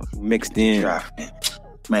that Jones mixed in.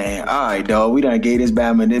 Man, all right, dog. We done gave this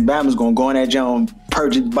Bama. This Bama's gonna go on that jump,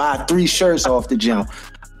 buy 3 shirts off the jump.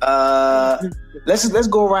 Let's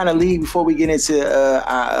go around the league before we get into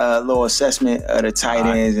our little assessment of the tight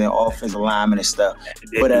ends and offensive linemen and stuff.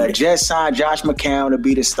 But Jets signed Josh McCown to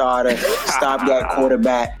be the starter, stopgap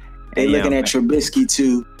quarterback. They looking at Trubisky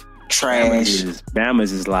too. Trash.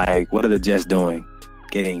 Bama's is like, what are the Jets doing?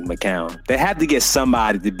 Getting McCown. They have to get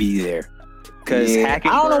somebody to be there. Because I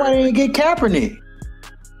don't know why they didn't get Kaepernick.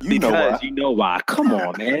 You know why. Come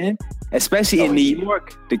on, man. Especially in New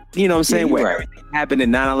York, you know what I'm saying, where everything happened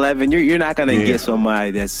in 9/11, you're not going to get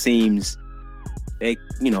somebody that seems,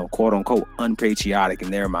 quote unquote, unpatriotic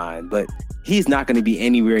in their mind. But he's not going to be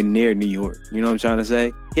anywhere near New York. You know what I'm trying to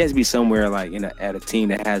say? He has to be somewhere like at a team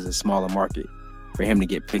that has a smaller market for him to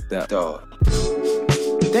get picked up.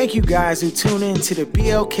 Thank you guys who tune in to the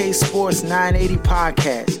BLK Sports 980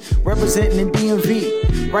 podcast, representing the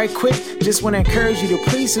DMV. Right quick, just want to encourage you to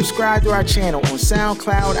please subscribe to our channel on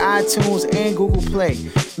SoundCloud, iTunes, and Google Play.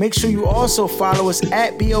 Make sure you also follow us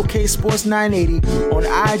at BLK Sports 980 on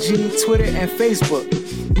IG, Twitter, and Facebook.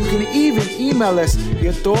 You can even email us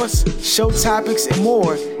your thoughts, show topics, and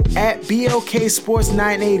more at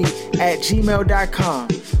blksports980@gmail.com.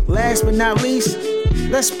 Last but not least,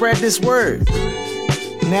 let's spread this word.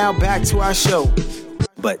 Now back to our show.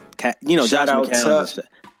 But Josh McCown.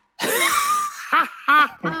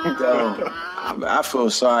 I feel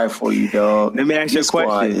sorry for you, dog. Let me ask you a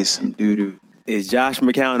question. Is some doo-doo. Is Josh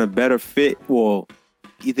McCown a better fit? Well,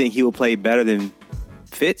 you think he will play better than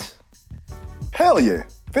Fitz? Hell yeah.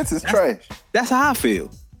 Fitz is trash. That's how I feel.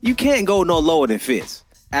 You can't go no lower than Fitz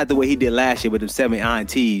after what he did last year with them 7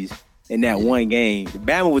 INTs in that one game.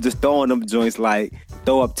 Bama was just throwing them joints like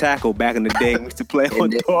throw up tackle back in the day. We used to play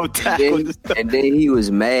on throw up tackle. And then he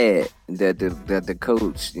was mad that the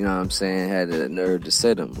coach, you know what I'm saying, had the nerve to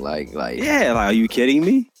sit him. Like are you kidding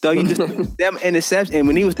me? So you just them interception, and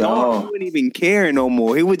when he was throwing, he wouldn't even care no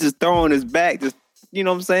more. He was just throwing his back, just you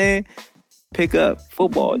know what I'm saying? Pick up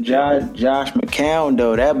football. Josh McCown,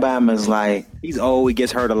 though, that Bama's like... He's old. He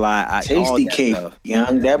gets hurt a lot. Tasty cake,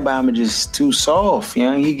 young. That Bama just too soft,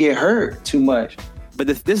 young. He get hurt too much. But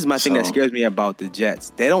this is my thing that scares me about the Jets.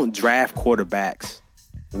 They don't draft quarterbacks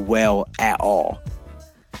well at all.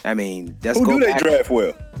 I mean, who do they draft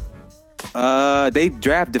well? They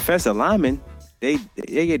draft defensive linemen. They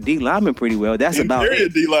get D linemen pretty well. That's about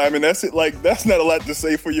it. D linemen. That's it. Like that's not a lot to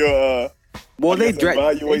say for your... Well, they draft.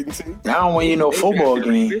 Evaluating team. I don't win no football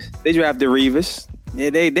game. They drafted Revis.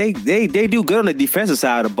 Yeah, they do good on the defensive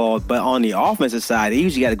side of the ball, but on the offensive side, they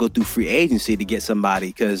usually got to go through free agency to get somebody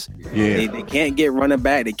because they can't get running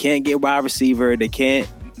back, they can't get wide receiver, they can't.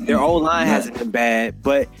 Their O-line hasn't been bad,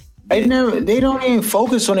 but they don't even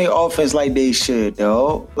focus on their offense like they should,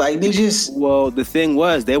 though. Like they just. Well, the thing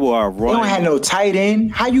was they were a run. They don't have no tight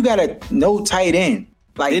end. How you got no tight end?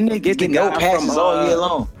 Like didn't they get no passes all year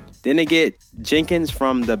long? Didn't they get Jenkins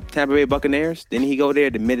from the Tampa Bay Buccaneers? Didn't he go there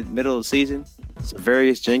at the middle of the season?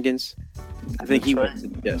 Severius Jenkins. I think he was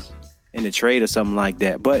in the trade or something like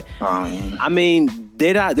that. But I mean,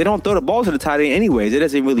 they don't throw the ball to the tight end anyways. It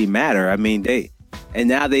doesn't really matter. I mean,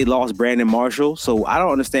 now they lost Brandon Marshall, so I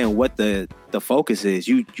don't understand what the focus is.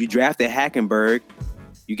 You drafted Hackenberg.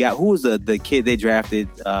 You got who was the kid they drafted?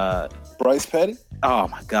 Bryce Petty. Oh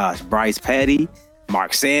my gosh, Bryce Petty.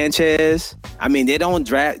 Mark Sanchez. I mean, they don't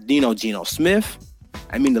draft, Geno Smith.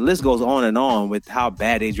 I mean, the list goes on and on with how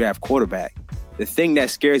bad they draft quarterback. The thing that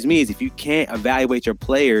scares me is if you can't evaluate your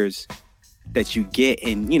players that you get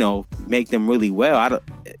and, make them really well,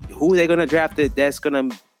 who are they going to draft that's going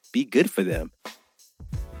to be good for them?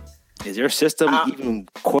 Is their system even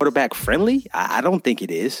quarterback friendly? I don't think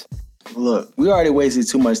it is. Look, we already wasted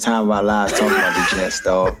too much time of our lives talking about the Jets,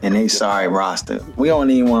 dog, and they sorry roster. We don't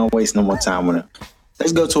even want to waste no more time with them.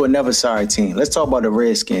 Let's go to another sorry team. Let's talk about the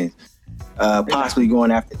Redskins, possibly going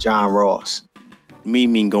after John Ross. Me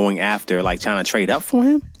mean going after, like trying to trade up for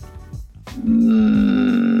him?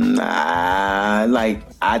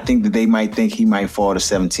 I think that they might think he might fall to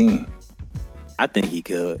 17. I think he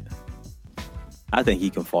could. I think he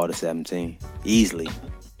can fall to 17 easily.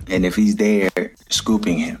 And if he's there,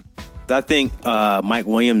 scooping him. I think Mike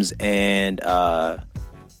Williams and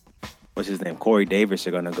what's his name, Corey Davis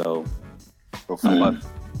are gonna go.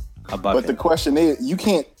 But the question is, you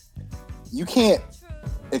can't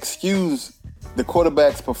excuse the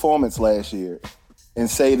quarterback's performance last year and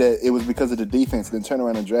say that it was because of the defense, then turn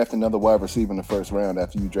around and draft another wide receiver in the first round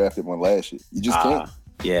after you drafted one last year. You just can't.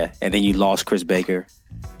 Yeah, and then you lost Chris Baker.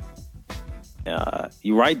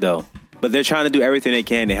 You're right though. But they're trying to do everything they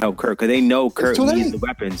can to help Kirk because they know Kirk needs the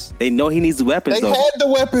weapons. They know he needs the weapons. They had the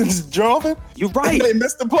weapons, Jarvin. You're right. They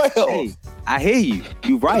missed the playoffs. Hey, I hear you.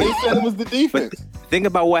 You're right. They said it was the defense. But think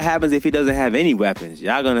about what happens if he doesn't have any weapons.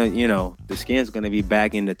 Y'all gonna, the Skins gonna be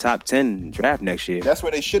back in the top 10 draft next year. That's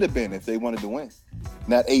where they should have been if they wanted to win.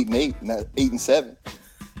 Not 8-8, not 8-7.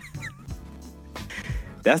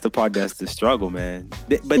 That's the part that's the struggle, man.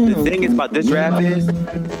 But the thing is about this draft is.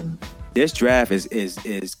 This draft is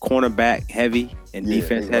cornerback heavy and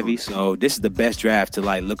defense heavy, so this is the best draft to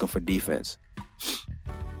looking for defense.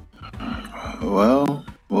 Well,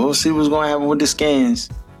 we'll see what's going to happen with the Skins.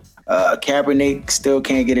 Kaepernick still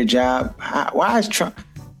can't get a job. Why is Trump?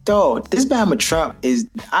 Dog, this Bama Trump is...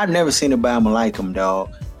 I've never seen a Bama like him,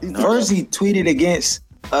 dog. First he tweeted against...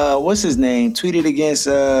 what's his name? Tweeted against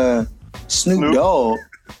Snoop Dogg.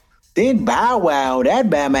 Then Bow Wow, that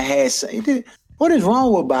Bama had... What is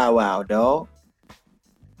wrong with Bow Wow, dog?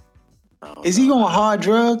 Is he on hard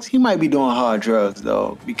drugs? He might be doing hard drugs,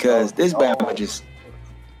 though, because this Bama just...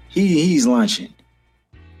 He's lunching.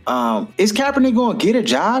 Is Kaepernick going to get a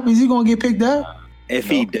job? Is he going to get picked up? If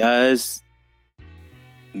he does,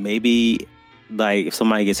 maybe if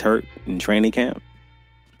somebody gets hurt in training camp.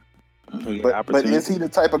 But is he the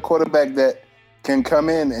type of quarterback that can come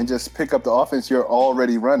in and just pick up the offense you're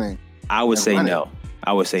already running? I would say no.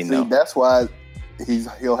 I would say no. That's why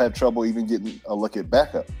he'll have trouble even getting a look at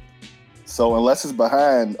backup. So unless it's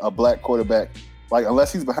behind a black quarterback, like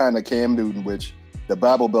unless he's behind a Cam Newton, which the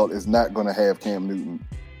Bible Belt is not going to have Cam Newton.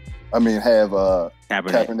 Have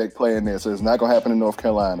Kaepernick playing there, so it's not going to happen in North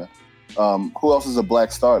Carolina. Who else is a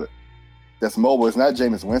black starter that's mobile? It's not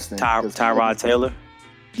Jameis Winston. Tyrod Taylor.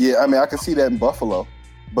 Yeah, I can see that in Buffalo,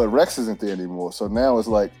 but Rex isn't there anymore. So now it's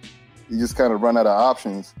like you just kind of run out of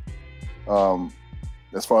options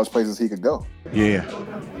as far as places he could go. Yeah,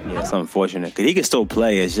 it's unfortunate because he could still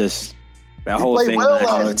play. It's just that whole thing.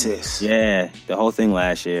 Politics. Yeah, the whole thing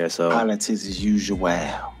last year. So politics as usual.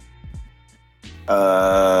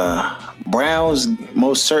 Browns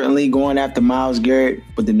most certainly going after Myles Garrett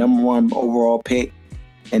with the number 1 overall pick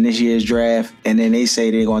in this year's draft, and then they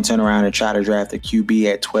say they're going to turn around and try to draft a QB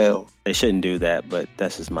at 12. They shouldn't do that, but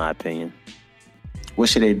that's just my opinion. What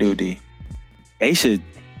should they do, D? They should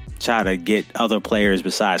try to get other players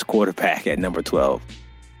besides quarterback at number 12.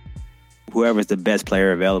 Whoever's the best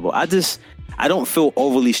player available. I don't feel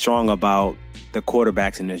overly strong about the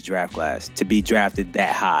quarterbacks in this draft class to be drafted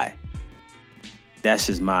that high. That's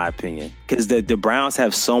just my opinion. Because the Browns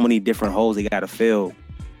have so many different holes they got to fill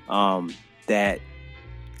that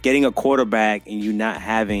getting a quarterback and you not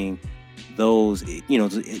having those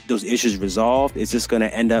issues resolved, it's just going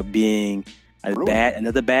to end up being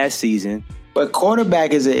another bad season. But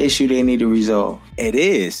quarterback is an issue they need to resolve. It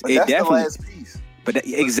is. But it that's definitely, the last piece.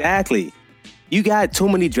 Exactly. You got too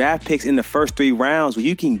many draft picks in the first 3 rounds where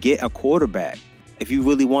you can get a quarterback if you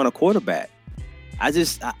really want a quarterback. I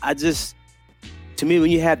just to me,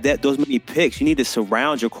 when you have those many picks, you need to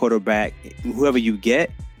surround your quarterback, whoever you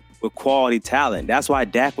get, with quality talent. That's why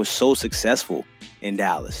Dak was so successful in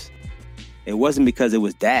Dallas. It wasn't because it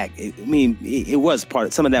was Dak. It was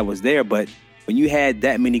some of that was there, but when you had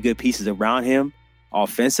that many good pieces around him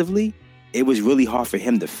offensively, it was really hard for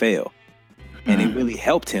him to fail. And it really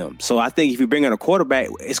helped him. So I think if you bring in a quarterback,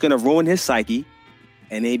 it's going to ruin his psyche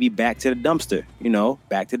and maybe back to the dumpster,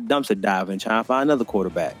 back to the dumpster dive and try to find another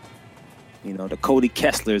quarterback. The Cody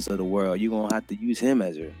Kesslers of the world, you're going to have to use him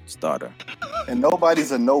as your starter. And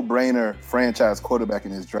nobody's a no-brainer franchise quarterback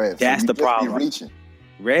in this draft. That's the problem.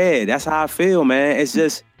 Red, that's how I feel, man.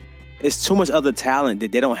 It's too much other talent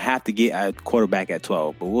that they don't have to get a quarterback at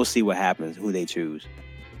 12. But we'll see what happens, who they choose.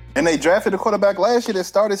 And they drafted a quarterback last year that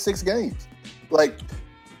started 6 games. Like,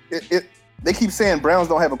 they keep saying Browns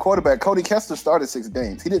don't have a quarterback. Cody Kessler started 6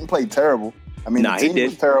 games. He didn't play terrible. The team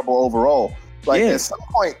was terrible overall. At some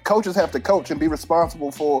point, coaches have to coach and be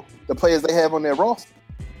responsible for the players they have on their roster.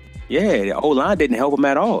 Yeah, the O-line didn't help them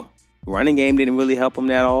at all. Running game didn't really help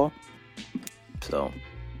them at all. So.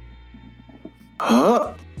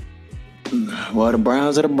 Well, the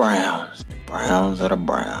Browns are the Browns. The Browns are the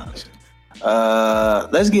Browns.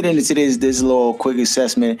 Let's get into this little quick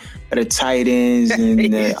assessment of the tight ends and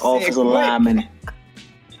the offensive linemen.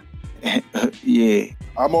 Yeah.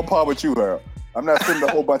 I'm on par with you, Harold. I'm not spending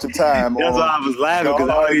a whole bunch of time. That's why I was laughing, because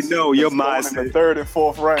I already know your mindset. In the 3rd and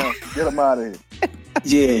 4th round, get them out of here.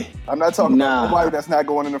 Yeah. I'm not talking about nobody that's not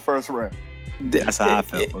going in the 1st round. That's how I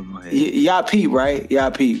felt. Go ahead. Y'all peep, right?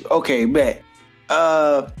 Y'all peep. Okay, bet.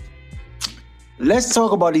 Let's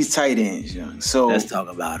talk about these tight ends, young. So let's talk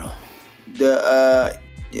about them.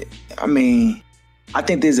 I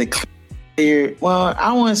think there's a clear. Well, I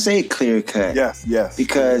don't want to say clear cut. Yes.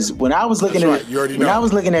 Because when I was looking I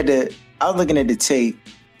was looking at the tape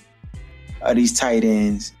of these tight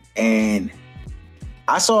ends, and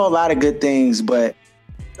I saw a lot of good things, but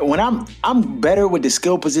when I'm better with the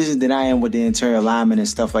skill positions than I am with the interior alignment and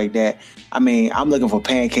stuff like that. I'm looking for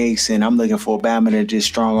pancakes, and I'm looking for Bama to just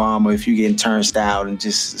strong arm, or if you getting turnstile and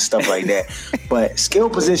just stuff like that. But skill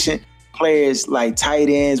position players like tight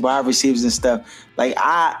ends, wide receivers and stuff, like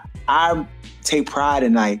I take pride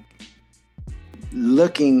in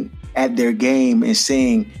looking at their game and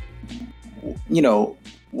seeing,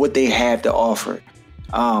 what they have to offer.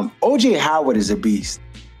 OJ Howard is a beast.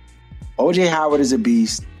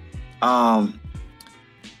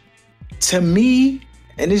 To me,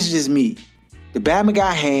 and this is just me, the Bama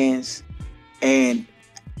got hands, and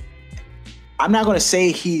I'm not gonna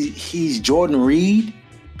say he's Jordan Reed,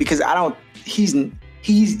 because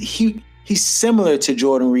he's similar to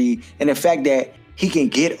Jordan Reed in the fact that he can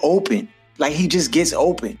get open. Like, he just gets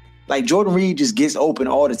open. Like, Jordan Reed just gets open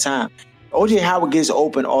all the time. OJ Howard gets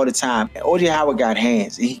open all the time. OJ Howard got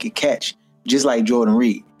hands, and he can catch just like Jordan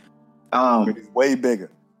Reed. But he's way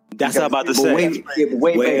bigger. That's what I'm about to say. Way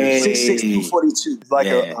bigger. 6'6",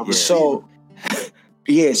 242.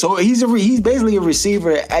 So he's basically a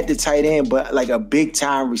receiver at the tight end, but like a big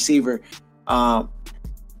time receiver. I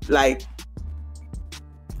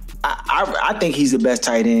think he's the best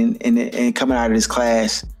tight end in coming out of this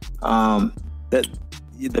class.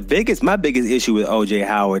 my biggest issue with OJ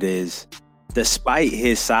Howard is, despite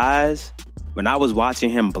his size, when I was watching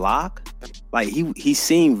him block, like he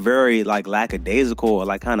seemed very like lackadaisical or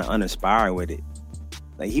like kind of uninspiring with it.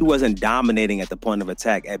 Like he wasn't dominating at the point of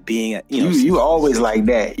attack at being, You always like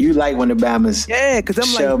that. You like when the Bammers because I'm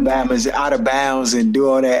shove Bammers out of bounds and do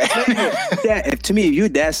all that. To me, if you're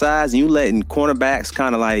that size and you letting cornerbacks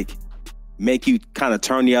kind of like make you kind of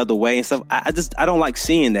turn the other way and stuff, I don't like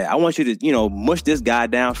seeing that. I want you to, mush this guy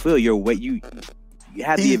downfield your way. You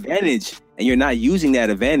have the advantage and you're not using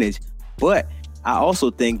that advantage. But I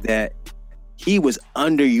also think that he was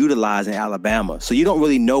underutilized in Alabama. So you don't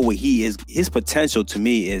really know what he is. His potential to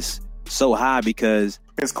me is so high because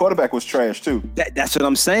his quarterback was trash too. That's what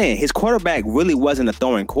I'm saying. His quarterback really wasn't a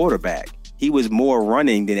throwing quarterback. He was more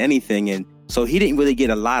running than anything. And so he didn't really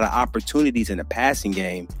get a lot of opportunities in the passing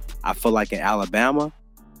game, I feel like, in Alabama.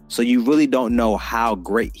 So you really don't know how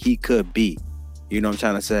great he could be. You know what I'm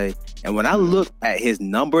trying to say? And when I look at his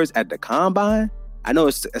numbers at the combine, I know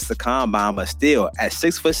it's the combine, but still, at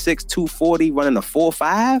 6'6", 240, running a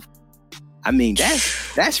 4.5, I mean,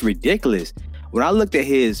 that's ridiculous. When I looked at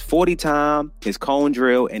his 40 time, his cone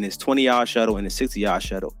drill, and his 20-yard shuttle and his 60-yard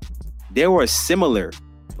shuttle, they were similar.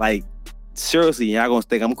 Like, seriously, y'all gonna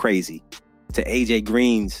think I'm crazy, to AJ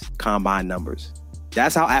Green's combine numbers.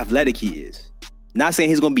 That's how athletic he is. Not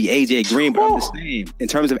saying he's gonna be AJ Green, but I'm just saying, in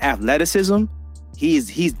terms of athleticism,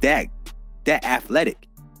 he's that athletic.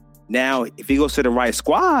 Now, if he goes to the right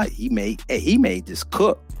squad, he may just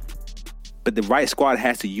cook. But the right squad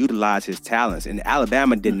has to utilize his talents, and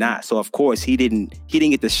Alabama did not. So of course he didn't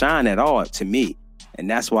get the shine at all to me, and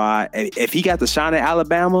that's why if he got the shine at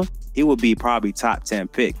Alabama, he would be probably top 10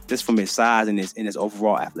 pick just from his size and his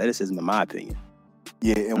overall athleticism, in my opinion.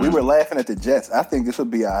 Yeah, and we were laughing at the Jets. I think this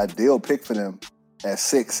would be an ideal pick for them at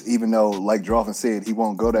 6, even though, like Drawson said, he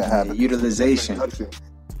won't go that high. Utilization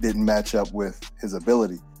didn't match up with his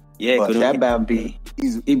ability. Yeah, but that about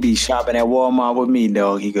he'd be shopping at Walmart with me,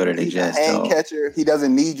 dog. He go to the Jets. He's a hand catcher. He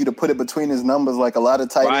doesn't need you to put it between his numbers like a lot of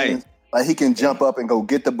tight ends. Like he can jump up and go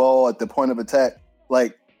get the ball at the point of attack.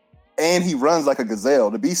 Like, and he runs like a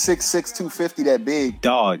gazelle. To be 6'6", 250 that big,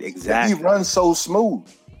 dog, exactly. He runs so smooth.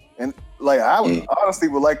 And like I honestly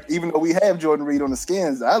would like, even though we have Jordan Reed on the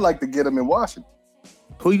Skins, I'd like to get him in Washington.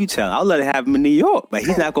 Who you telling? I'll let it have him in New York, but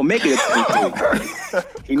he's not gonna make it at 22.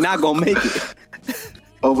 He's not gonna make it.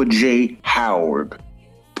 Over Jay Howard.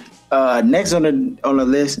 Next on the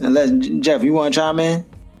list, unless Jeff, you want to chime in?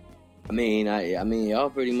 I mean,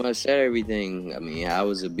 y'all pretty much said everything. I mean, I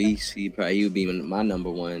was a beast. He would be my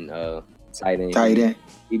number one tight end. Tight end.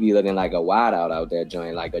 He'd be looking like a wideout out there,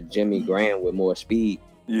 joint, like a Jimmy Graham with more speed.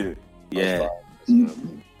 Yeah.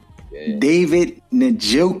 David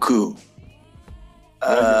Njoku,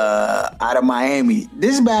 out of Miami.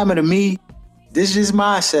 This Bama to me. This is just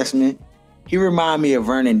my assessment. He remind me of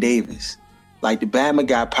Vernon Davis. Like the Bama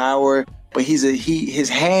got power, but his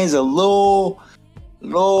hands a little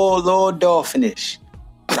dolphinish.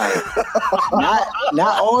 Like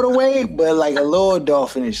not all the way, but like a little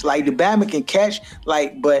dolphinish. Like the Bama can catch,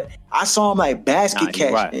 but I saw him like basket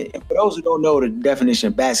catch. Right. And for those who don't know the definition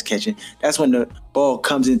of basket catching, that's when the ball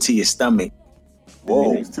comes into your stomach.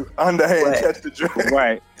 Whoa. Underhand catch the jump.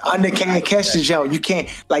 Right. Underhand catch the jump. You can't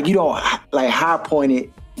you don't like high point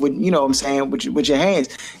it with, you know what I'm saying, with your hands.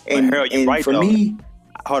 And, Harold, you're right, for me,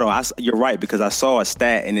 hold on, you're right, because I saw a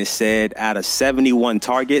stat and it said out of 71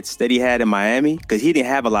 targets that he had in Miami, because he didn't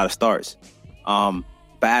have a lot of starts, but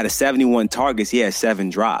out of 71 targets, he had 7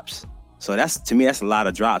 drops. So to me, that's a lot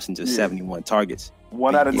of drops in just 71 targets.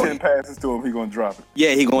 1 out of 10 passes to him, he gonna drop it.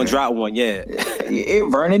 Yeah, he gonna drop one. Yeah.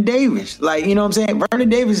 Vernon Davis, you know what I'm saying? Vernon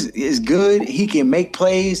Davis is good. He can make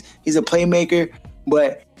plays. He's a playmaker,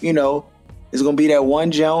 but it's gonna be that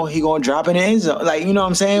one jump. He gonna drop in the end zone, you know what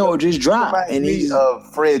I'm saying, or just drop. And he's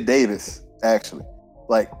of Fred Davis, actually.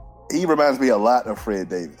 He reminds me a lot of Fred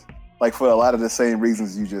Davis, for a lot of the same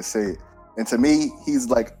reasons you just said. And to me, he's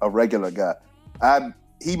like a regular guy.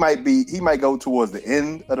 He might go towards the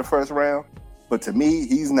end of the first round, but to me,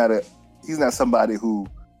 he's not somebody who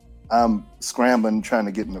I'm scrambling trying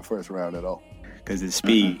to get in the first round at all. Because his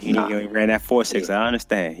speed, he ran that 4.6. I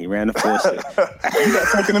understand. He ran the 4.6. He's not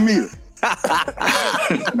taking a meter.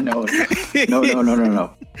 No. Jeff,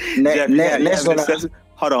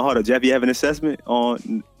 hold on. Jeff, you have an assessment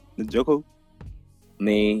on Njoku? I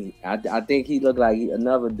mean, I think he looked like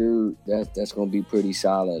another dude that's gonna be pretty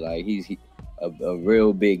solid. Like he's a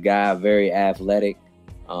real big guy, very athletic.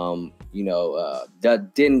 Doesn't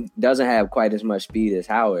have quite as much speed as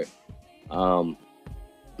Howard.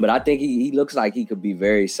 But I think he looks like he could be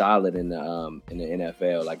very solid in the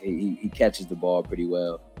NFL. Like he catches the ball pretty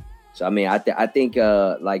well. So I mean, I think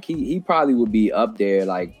like he probably would be up there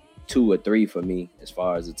like 2 or 3 for me as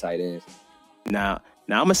far as the tight ends. Now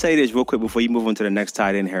I'm gonna say this real quick before you move on to the next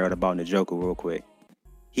tight end, Harold, about Njoku real quick.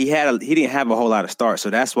 He didn't have a whole lot of starts, so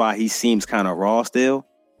that's why he seems kind of raw still.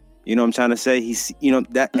 You know what I'm trying to say? He's,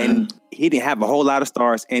 and he didn't have a whole lot of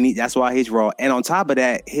starts, and that's why he's raw. And on top of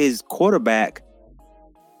that, his quarterback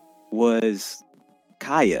was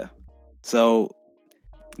Kaya. So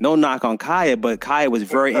no knock on Kaya, but Kaya was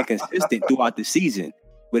very inconsistent throughout the season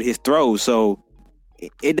with his throws. So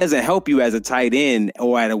it doesn't help you as a tight end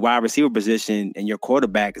or at a wide receiver position, and your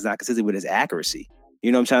quarterback is not consistent with his accuracy.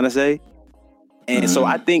 You know what I'm trying to say? And so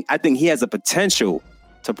I think he has the potential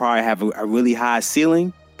to probably have a really high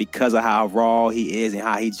ceiling because of how raw he is and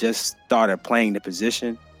how he just started playing the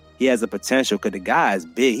position. He has the potential because the guy is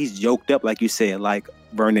big. He's yoked up, like you said, like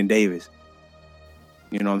Vernon Davis.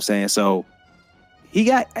 You know what I'm saying? So he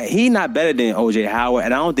not better than OJ Howard,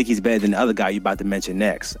 and I don't think he's better than the other guy you're about to mention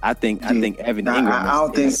next. I think Evan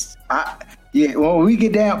Ingram. When we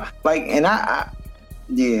get down, like, and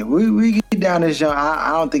we get down this young.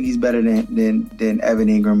 I don't think he's better than Evan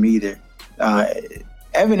Ingram either.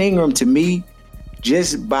 Evan Ingram, to me,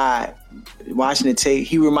 just by watching the tape,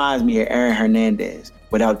 he reminds me of Aaron Hernandez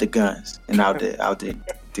without the guns and out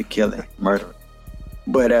the killing, murder.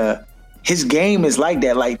 But his game is like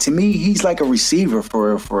that. Like, to me, he's like a receiver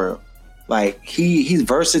for real. Like, he's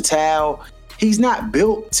versatile. He's not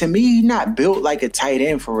built, to me, he's not built like a tight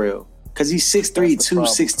end for real. Because he's 6'3",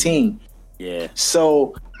 216. Yeah.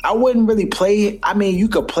 So I wouldn't really play. I mean, you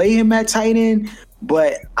could play him at tight end,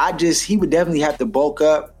 but he would definitely have to bulk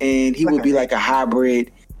up, and he would be like a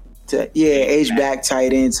hybrid H-back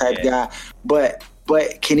tight end type guy. But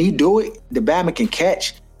can he do it? The Bama can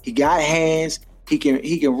catch. He got hands. He can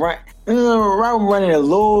run. Running a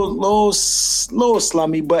little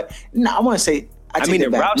slummy, but no, I want to say the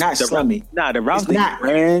routes, not slummy. The routes that he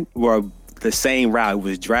ran were the same route. It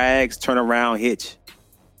was drags, turnaround, hitch,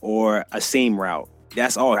 or a seam route.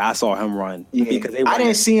 That's all I saw him run. Yeah. Because I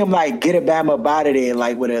didn't see him like get a Bama up out of there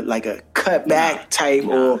like with a cut back type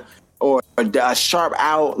or a sharp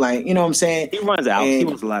out. Like, you know what I'm saying? He runs outs. He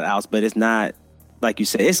runs a lot of outs, but it's not like you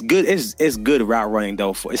said. It's good. It's good route running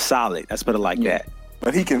though. It's solid. Let's put it like that.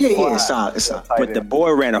 But he can fly. Yeah, it's solid. But the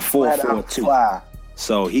boy ran a 4.42,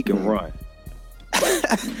 so he can run.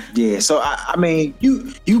 Yeah, so I mean,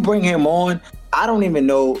 you bring him on. I don't even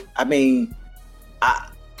know. I mean,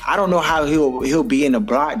 I don't know how he'll be in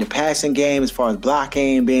the passing game as far as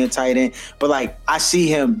blocking, being tight end. But like, I see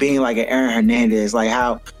him being like an Aaron Hernandez, like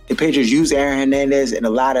how the Patriots use Aaron Hernandez in a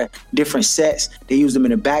lot of different sets. They used him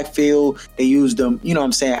in the backfield. They used him, you know what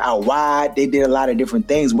I'm saying, out wide. They did a lot of different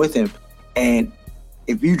things with him. And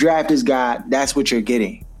if you draft this guy, that's what you're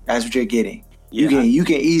getting. That's what you're getting. Yeah. You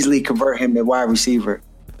can easily convert him to wide receiver.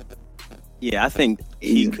 Yeah, I think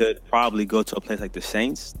he could probably go to a place like the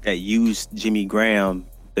Saints that use Jimmy Graham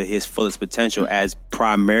to his fullest potential as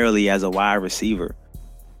primarily as a wide receiver.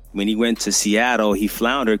 When he went to Seattle, he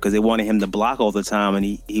floundered because they wanted him to block all the time, and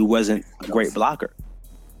he wasn't a great blocker.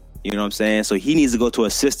 You know what I'm saying? So he needs to go to a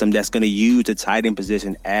system that's going to use the tight end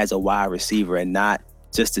position as a wide receiver and not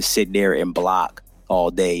just to sit there and block all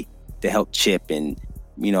day to help chip and,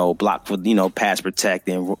 you know, block for, you know, pass protect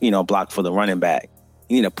and, you know, block for the running back.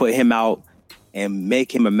 You need to put him out and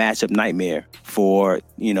make him a matchup nightmare for,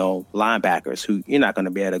 you know, linebackers who you're not going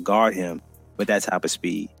to be able to guard him with that type of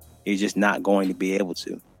speed. You're just not going to be able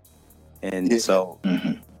to. And so, what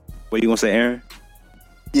are you going to say, Aaron?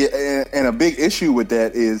 Yeah, and a big issue with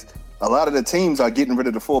that is a lot of the teams are getting rid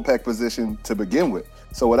of the fullback position to begin with.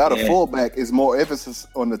 So without a fullback, is more emphasis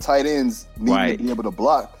on the tight ends needing to be able to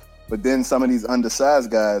block. But then some of these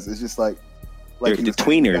undersized guys, it's just like the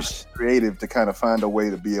tweeners, creative to kind of find a way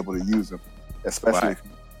to be able to use them, especially if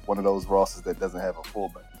one of those rosters that doesn't have a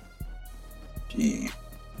fullback. Yeah.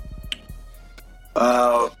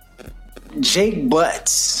 Jake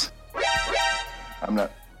Butts. I'm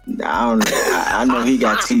not. I know he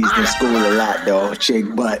got teased in school a lot, though,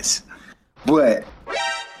 Jake Butts. But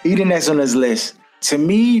he the next on this list. To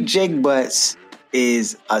me, Jake Butts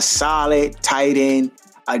is a solid tight end.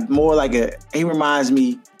 He reminds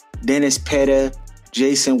me Dennis Pitta,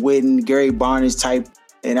 Jason Witten, Gary Barnes type.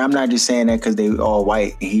 And I'm not just saying that because they all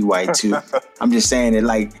white and he white too. I'm just saying that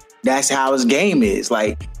like that's how his game is.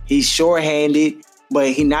 Like he's short-handed, but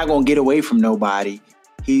he's not gonna get away from nobody.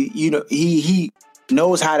 He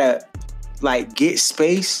knows how to like get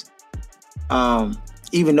space,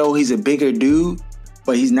 even though he's a bigger dude,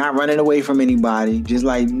 but he's not running away from anybody, just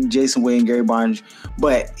like Jason Witten, Gary Barnes.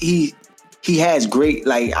 But he has great,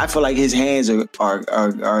 like I feel like his hands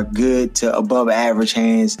are good to above average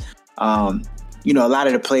hands. you know, a lot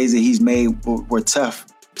of the plays that he's made were tough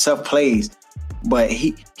plays. But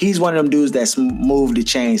he's one of them dudes that's move the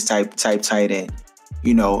chains type tight end.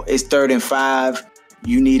 You know, it's 3rd and 5.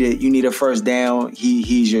 You need a first down.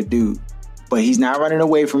 He's your dude. But he's not running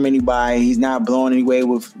away from anybody. He's not blowing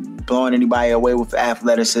anybody away with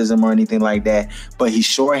athleticism or anything like that. But he's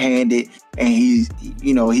short-handed, and he's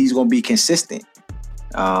going to be consistent.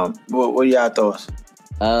 What are y'all thoughts?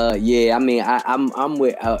 Yeah, I mean, I'm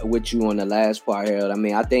with you on the last part, Harold. I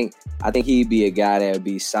mean, I think he'd be a guy that would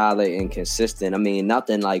be solid and consistent. I mean,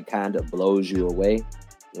 nothing like kind of blows you away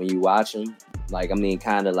when you watch him. Like, I mean,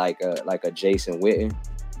 kind of like a Jason Witten,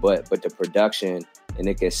 but the production and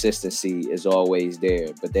the consistency is always there.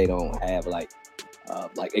 But they don't have like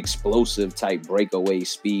explosive type breakaway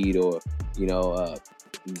speed or, you know,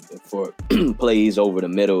 for plays over the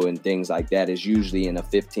middle and things like that. Is usually in a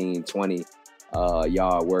 15, 20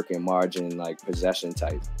 yard working margin, like possession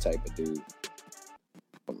type of dude.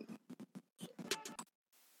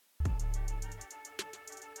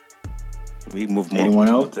 We move. Anyone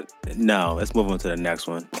else? No, let's move on to the next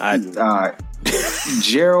one. All right.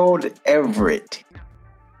 Gerald Everett,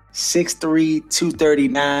 6'3",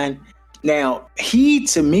 239. Now, he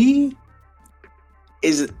to me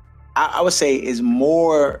is, I would say, is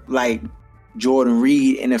more like Jordan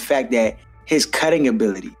Reed in the fact that his cutting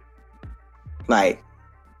ability. Like,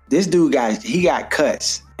 this dude got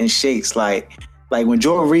cuts and shakes. Like when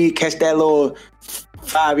Jordan Reed catch that little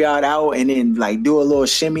 5-yard out and then like do a little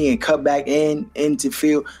shimmy and cut back into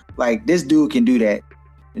field. Like, this dude can do that.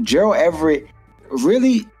 Gerald Everett,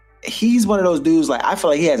 really, he's one of those dudes, like, I feel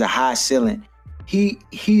like he has a high ceiling.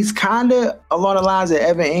 He's kind of along the lines of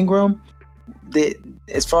Evan Ingram, that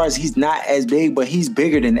as far as he's not as big, but he's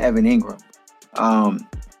bigger than Evan Ingram.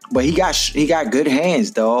 But he got good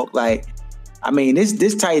hands, dog. Like, I mean,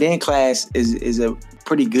 this tight end class is a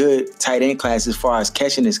pretty good tight end class as far as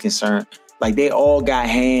catching is concerned. Like, they all got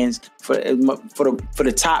hands for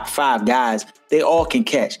the top 5 guys. They all can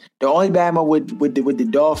catch. The only bad one with the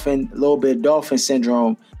Dolphin, a little bit of Dolphin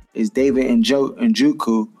syndrome, is David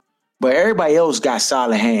Njoku. But everybody else got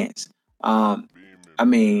solid hands. I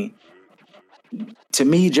mean, to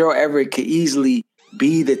me, Gerald Everett could easily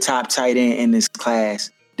be the top tight end in this class,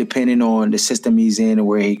 depending on the system he's in and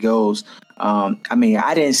where he goes. I mean,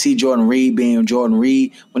 I didn't see Jordan Reed being Jordan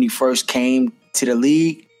Reed when he first came to the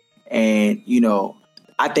league. And, you know,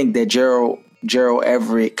 I think that Gerald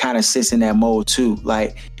Everett kind of sits in that mold too.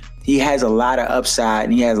 Like, he has a lot of upside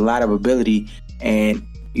and he has a lot of ability. And,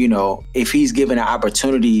 you know, if he's given an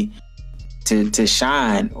opportunity to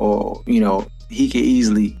shine, or, you know, he could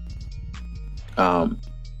easily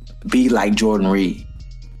be like Jordan Reed.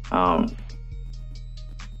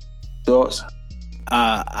 Thoughts?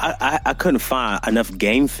 I couldn't find enough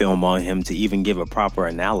game film on him to even give a proper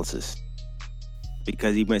analysis.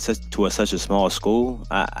 Because he went to such a small school,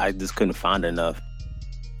 I just couldn't find enough.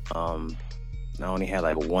 I only had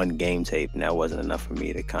like 1 game tape, and that wasn't enough for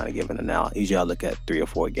me to kind of give an analysis. Usually I look at 3 or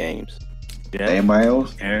 4 games. Yeah. Anybody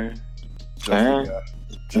else? Aaron?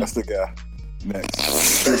 Just the guy.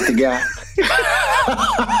 Next. Just the guy.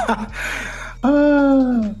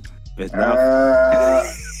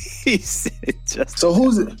 He said just. So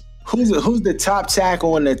who's the top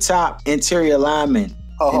tackle and the top interior lineman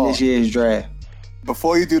in this year's draft?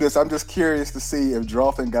 Before you do this, I'm just curious to see if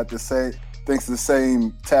Dolphin thinks the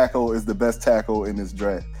same tackle is the best tackle in this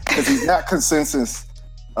draft. Because he's not consensus.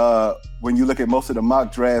 When you look at most of the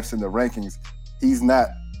mock drafts and the rankings, he's not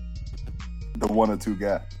the 1 or 2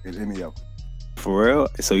 guy in any of them. For real?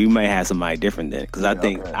 So you might have somebody different then. Because I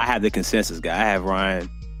think I have the consensus guy. I have Ryan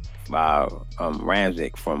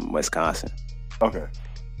Ramczyk from Wisconsin. Okay.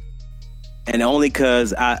 And only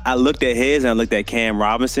because I looked at his and I looked at Cam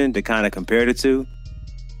Robinson to kind of compare the two.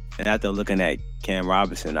 And after looking at Cam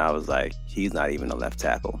Robinson, I was like, he's not even a left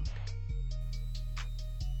tackle.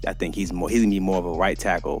 I think he's gonna be more of a right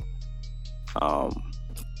tackle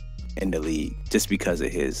in the league, just because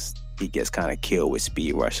of he gets kind of killed with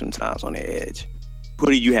speed rush sometimes on the edge. Who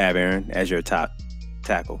do you have, Aaron, as your top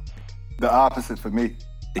tackle? The opposite for me.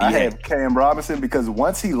 I have Cam Robinson, because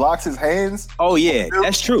once he locks his hands. Oh, yeah,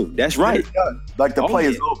 that's true. That's right. Like, the play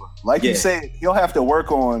is over. Like you said, he'll have to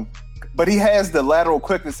work on, but he has the lateral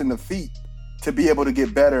quickness in the feet to be able to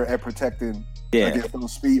get better at protecting against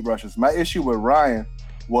those speed rushes. My issue with Ryan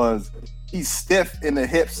was he's stiff in the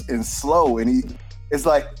hips and slow, and it's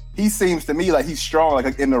like he seems to me like he's strong.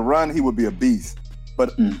 Like, in the run, he would be a beast.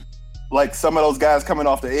 But like some of those guys coming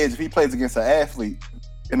off the edge, if he plays against an athlete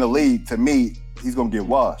in the league, to me, he's going to get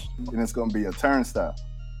washed, and it's going to be a turnstile.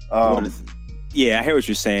 Yeah, I hear what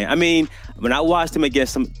you're saying. I mean, when I watched him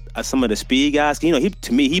against some of the speed guys.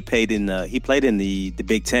 To me, he played in the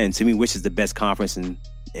Big Ten. To me, which is the best conference in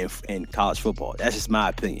college football. That's just my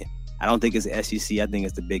opinion. I don't think it's the SEC. I think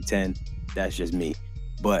it's the Big Ten. That's just me.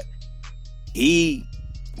 But he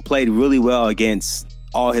played really well against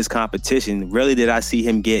all his competition. Rarely did I see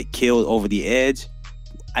him get killed over the edge.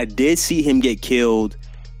 I did see him get killed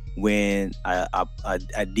when a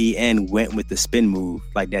DN went with the spin move,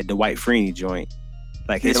 like that Dwight Freeney joint.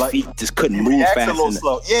 Like his feet just couldn't move fast enough.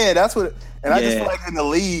 Slow. Yeah, that's what. And I just feel like in the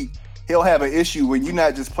league, he'll have an issue when you're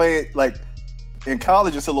not just playing. Like in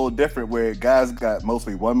college, it's a little different where guys got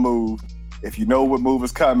mostly one move. If you know what move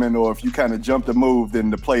is coming, or if you kind of jump the move, then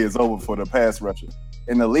the play is over for the pass rusher.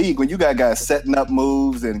 In the league, when you got guys setting up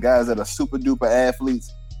moves and guys that are super duper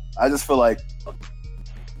athletes, I just feel like,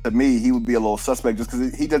 to me, he would be a little suspect just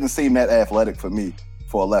because he doesn't seem that athletic for me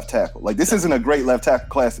for a left tackle. Like, this isn't a great left tackle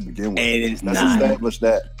class to begin with. And Let's establish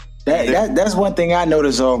that. That's one thing I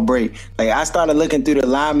noticed off break. Like, I started looking through the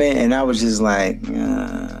linemen, and I was just like,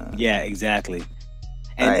 yeah, exactly.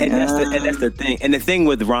 And that's the thing. And the thing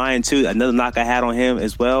with Ryan too, another knock I had on him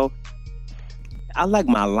as well. I like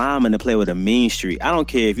my lineman to play with a mean streak. I don't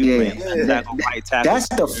care if you play left tackle, right tackle, that's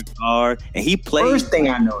the guard, and he plays. First thing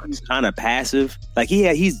I noticed, kind of passive. Like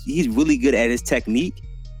he's really good at his technique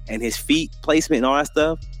and his feet placement and all that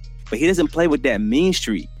stuff, but he doesn't play with that mean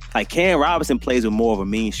streak. Like Cam Robinson plays with more of a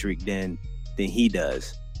mean streak than he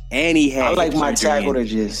does, and he had. I like my tackle to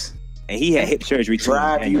just. And he had hip surgery too.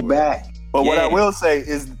 Drive you back. But what I will say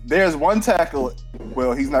is there's one tackle.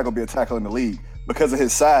 Well, he's not going to be a tackle in the league because of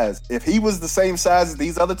his size. If he was the same size as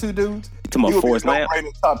these other two dudes, he would be a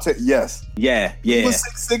no-brainer top 10. Yes. Yeah. He was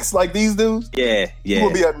 6'6" like these dudes. Yeah. He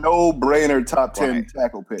would be a no-brainer top 10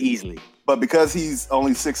 tackle pick. Easily. But because he's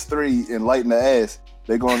only 6'3" and light in the ass,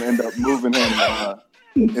 they're going to end up moving him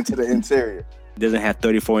into the interior. Doesn't have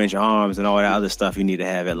 34-inch arms and all that other stuff you need to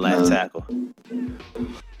have at left tackle.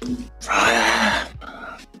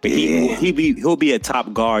 But he'll be a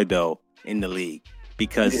top guard though in the league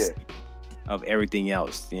because of everything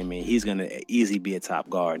else. I mean, he's gonna easily be a top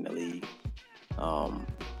guard in the league.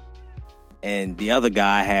 And the other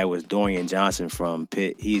guy I had was Dorian Johnson from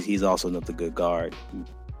Pitt. He's also another good guard.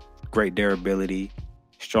 Great durability,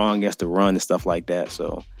 strong against the run and stuff like that.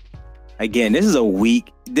 So again, this is a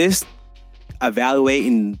week. This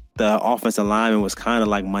evaluating the offensive lineman was kind of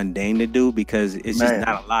like mundane to do because it's just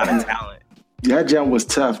not a lot of talent. That jump was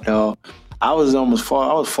tough, though. I was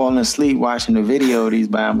falling asleep watching the video of these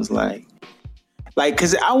Bama's like,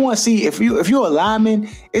 because I want to see if you're a lineman,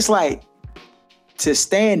 it's like to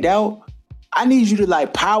stand out. I need you to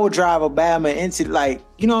like power drive a Bama into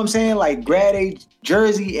you know what I'm saying, like grab a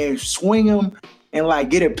jersey and swing him and like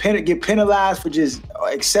get penalized for just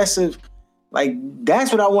excessive. Like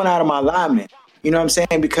that's what I want out of my lineman. You know what I'm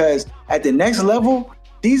saying? Because at the next level,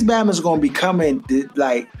 these Bama's are gonna be coming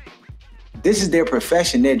like. This is their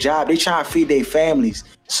profession, their job. They trying to feed their families.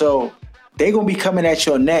 So they going to be coming at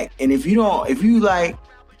your neck. And if you like,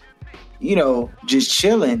 just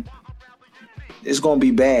chilling, it's going to be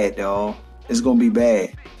bad, dog. It's going to be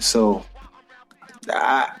bad. So,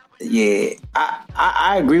 I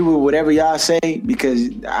agree with whatever y'all say because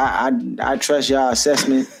I trust y'all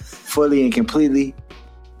assessment fully and completely.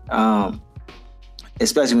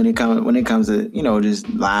 Especially when it comes to, just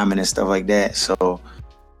linemen and stuff like that. So,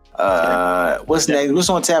 what's next? What's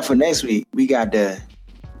on tap for next week? We got the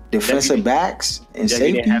defensive backs and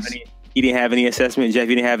safeties. You didn't have any assessment, Jeff.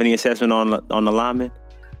 You didn't have any assessment on the linemen.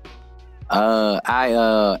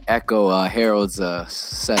 I echo Harold's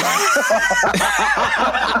setup.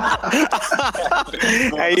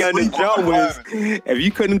 Hey, the joke was, if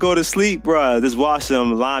you couldn't go to sleep, bro, just watch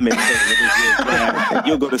some linemen.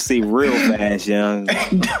 You'll go to sleep real fast, young.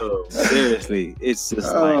 Seriously, it's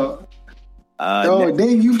just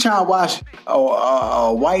then you try to watch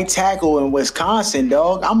a white tackle in Wisconsin,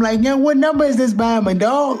 dog. I'm like, young, what number is this Bama,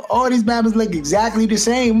 dog? All these Bamas look exactly the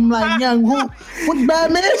same. I'm like, young, what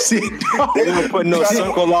Bama is it, dog? They didn't put no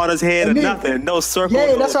circle on his head or nothing. No circle.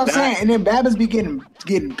 Yeah, that's what I'm saying. And then Bamas be getting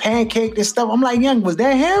pancaked and stuff. I'm like, young, was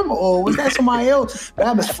that him or was that somebody else?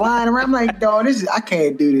 Bamas flying around. I'm like, dog, I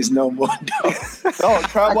can't do this no more, dog. Dog,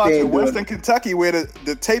 try watching Western Kentucky where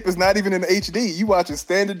the tape is not even in HD. You watching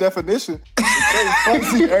standard definition.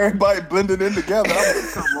 Everybody blended in together.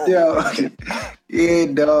 Yeah,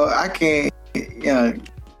 dog. I can't. Yeah,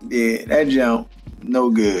 that jump, no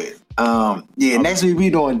good. Next week we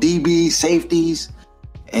doing DB, safeties,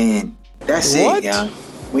 and that's it, yeah.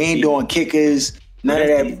 We ain't doing kickers, none of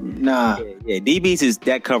that. Nah. Yeah, DBs is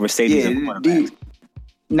that covers safeties.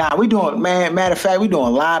 Nah, we doing, man. Matter of fact, we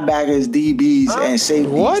doing linebackers, DBs, and safeties.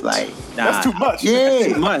 What? Like, That's too much.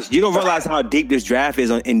 yeah. Too much. You don't realize how deep this draft is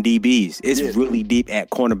in DBs. It's really deep at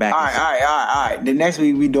cornerback. All right. The next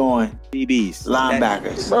week we doing DBs,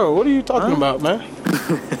 linebackers. Bro, what are you talking about, man?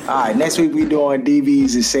 All right, next week we doing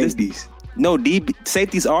DBs and safeties. No,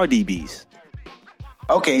 safeties are DBs.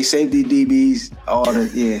 Okay, safety, DBs, all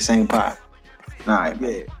the same pot. All right,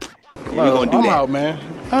 man. We're gonna do I'm that. out, man.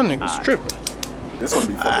 That nigga's tripping. This gonna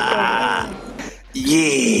be fun.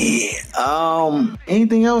 Yeah.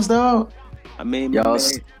 Anything else, dog? I mean, Y'all,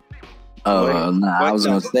 I was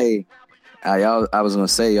gonna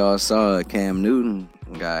say, y'all saw Cam Newton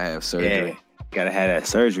gotta have surgery. Yeah, gotta have that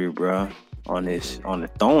surgery, bro, on the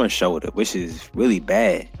throwing shoulder, which is really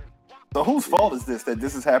bad. So whose fault is this that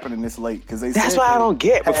this is happening this late? Because That's what I don't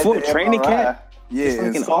get. Before training camp, yeah, it's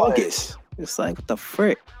like in August. It's like, what the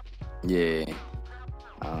frick? Yeah,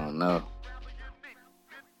 I don't know.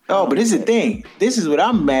 Oh, but this is the thing. This is what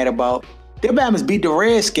I'm mad about. Them Bama's beat the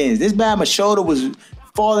Redskins. This Bama's shoulder was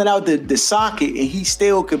falling out the socket, and he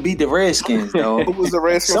still could beat the Redskins, though. Who was the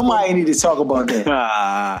Redskins? Somebody need to talk about that.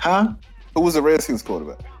 Huh? Who was the Redskins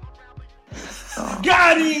quarterback?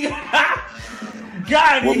 Got him!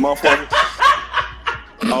 Got What him! month was it?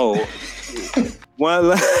 Oh,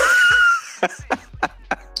 one.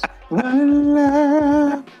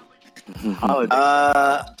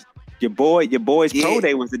 Your boy's pro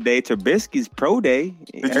day was the day. Trubisky's pro day.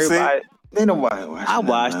 Did you see it? Ain't nobody watching. I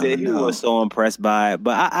watched it. He was so impressed by it,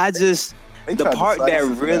 but I just They the tried to part slice that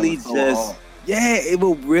it for really them so just long. it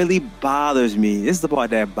will really bothers me. This is the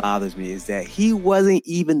part that bothers me is that he wasn't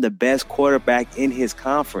even the best quarterback in his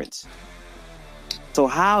conference. So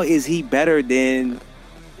how is he better than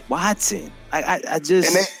Watson? I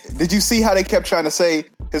just. And did you see how they kept trying to say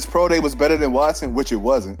his pro day was better than Watson, which it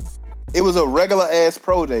wasn't. It was a regular ass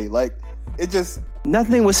pro day. Like it just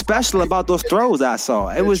nothing was special about those throws I saw.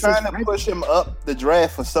 It was trying to push him up the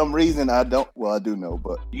draft for some reason. I do know,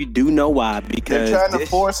 but you do know why, because they're trying to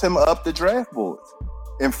force him up the draft boards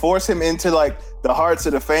and force him into like the hearts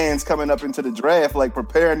of the fans coming up into the draft, like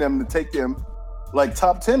preparing them to take him like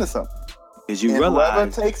top 10 or something. Because you and realize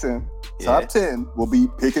whoever takes him top 10 will be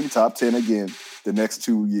picking top 10 again the next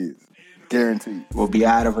 2 years. Guaranteed. Will be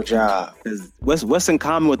out of a job. What's in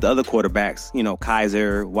common with the other quarterbacks? You know,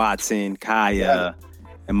 Kaiser, Watson, Kaya,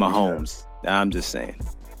 and Mahomes. Yeah. I'm just saying.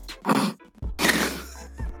 The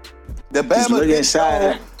Bama didn't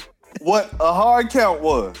know what a hard count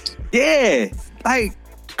was. Yeah, like,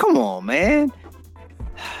 come on, man.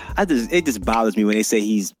 It just bothers me when they say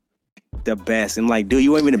he's the best. I'm like, dude,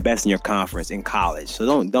 you weren't even the best in your conference in college, so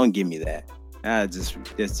don't give me that. It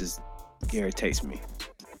just irritates me.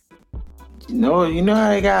 You know how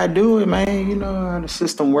they gotta do it, man. You know how the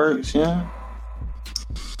system works, yeah.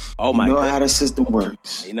 Oh my! You know how the system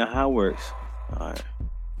works. You know how it works. All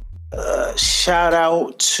right. Shout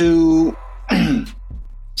out to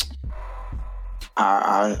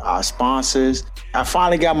our sponsors. I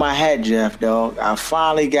finally got my hat, Jeff, dog. I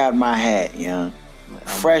finally got my hat, yeah.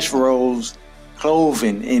 Fresh Rose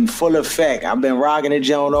clothing in full effect. I've been rocking it,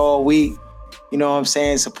 Joan, all week. You know what I'm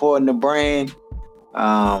saying? Supporting the brand.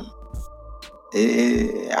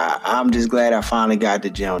 I'm just glad I finally got the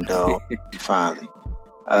gem, dog. Finally.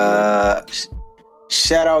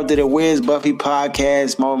 Shout out to the Wiz Buffy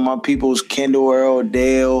podcast, my people's Kendall Earl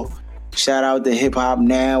Dale. Shout out to Hip Hop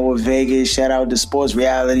Now with Vegas. Shout out to Sports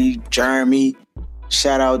Reality Jeremy.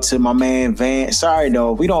 Shout out to my man Van. Sorry,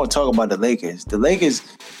 though, we don't talk about the Lakers. The Lakers,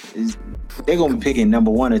 they're gonna be picking number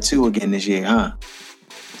 1 or 2 again this year, huh?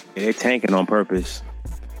 Yeah, they're tanking on purpose.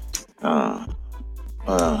 Well,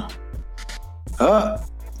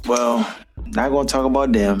 not gonna talk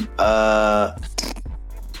about them.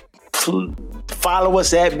 Follow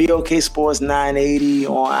us at BOK Sports 980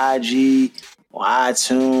 on IG, on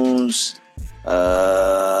iTunes,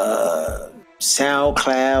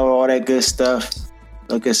 SoundCloud, all that good stuff.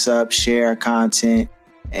 Look us up, share our content.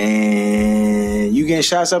 And you getting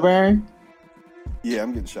shots up, Aaron? Yeah,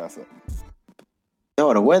 I'm getting shots up.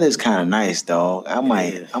 Yo, the weather's kind of nice, dog. I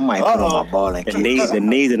might put on my ball and the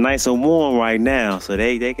knees are nice and warm right now, so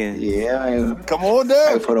they can. Yeah, come on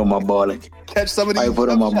down. I put on my ball and catch some of these. I put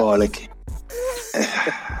on my ball and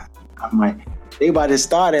they about to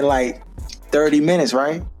start in like 30 minutes,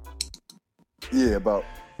 right? Yeah, about.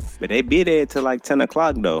 But they be there till like 10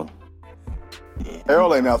 o'clock though.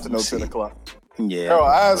 Errol ain't out to no 10 o'clock. Yeah. Errol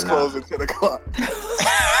eyes closed at 10 o'clock.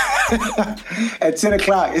 At 10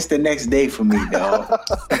 o'clock, it's the next day for me, dog.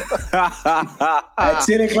 At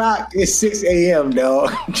 10 o'clock, it's 6 a.m.,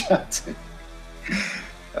 dog.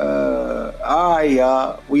 All right,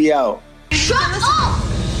 y'all. We out. Shut up!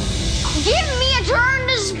 Give me a turn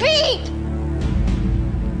to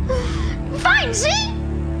fine, see?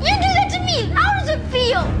 You do that to me. How does it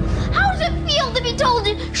feel? How does it feel to be told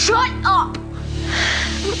to shut up?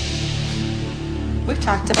 We've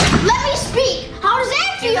talked about. Let me speak. How does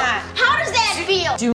that feel? How does that feel?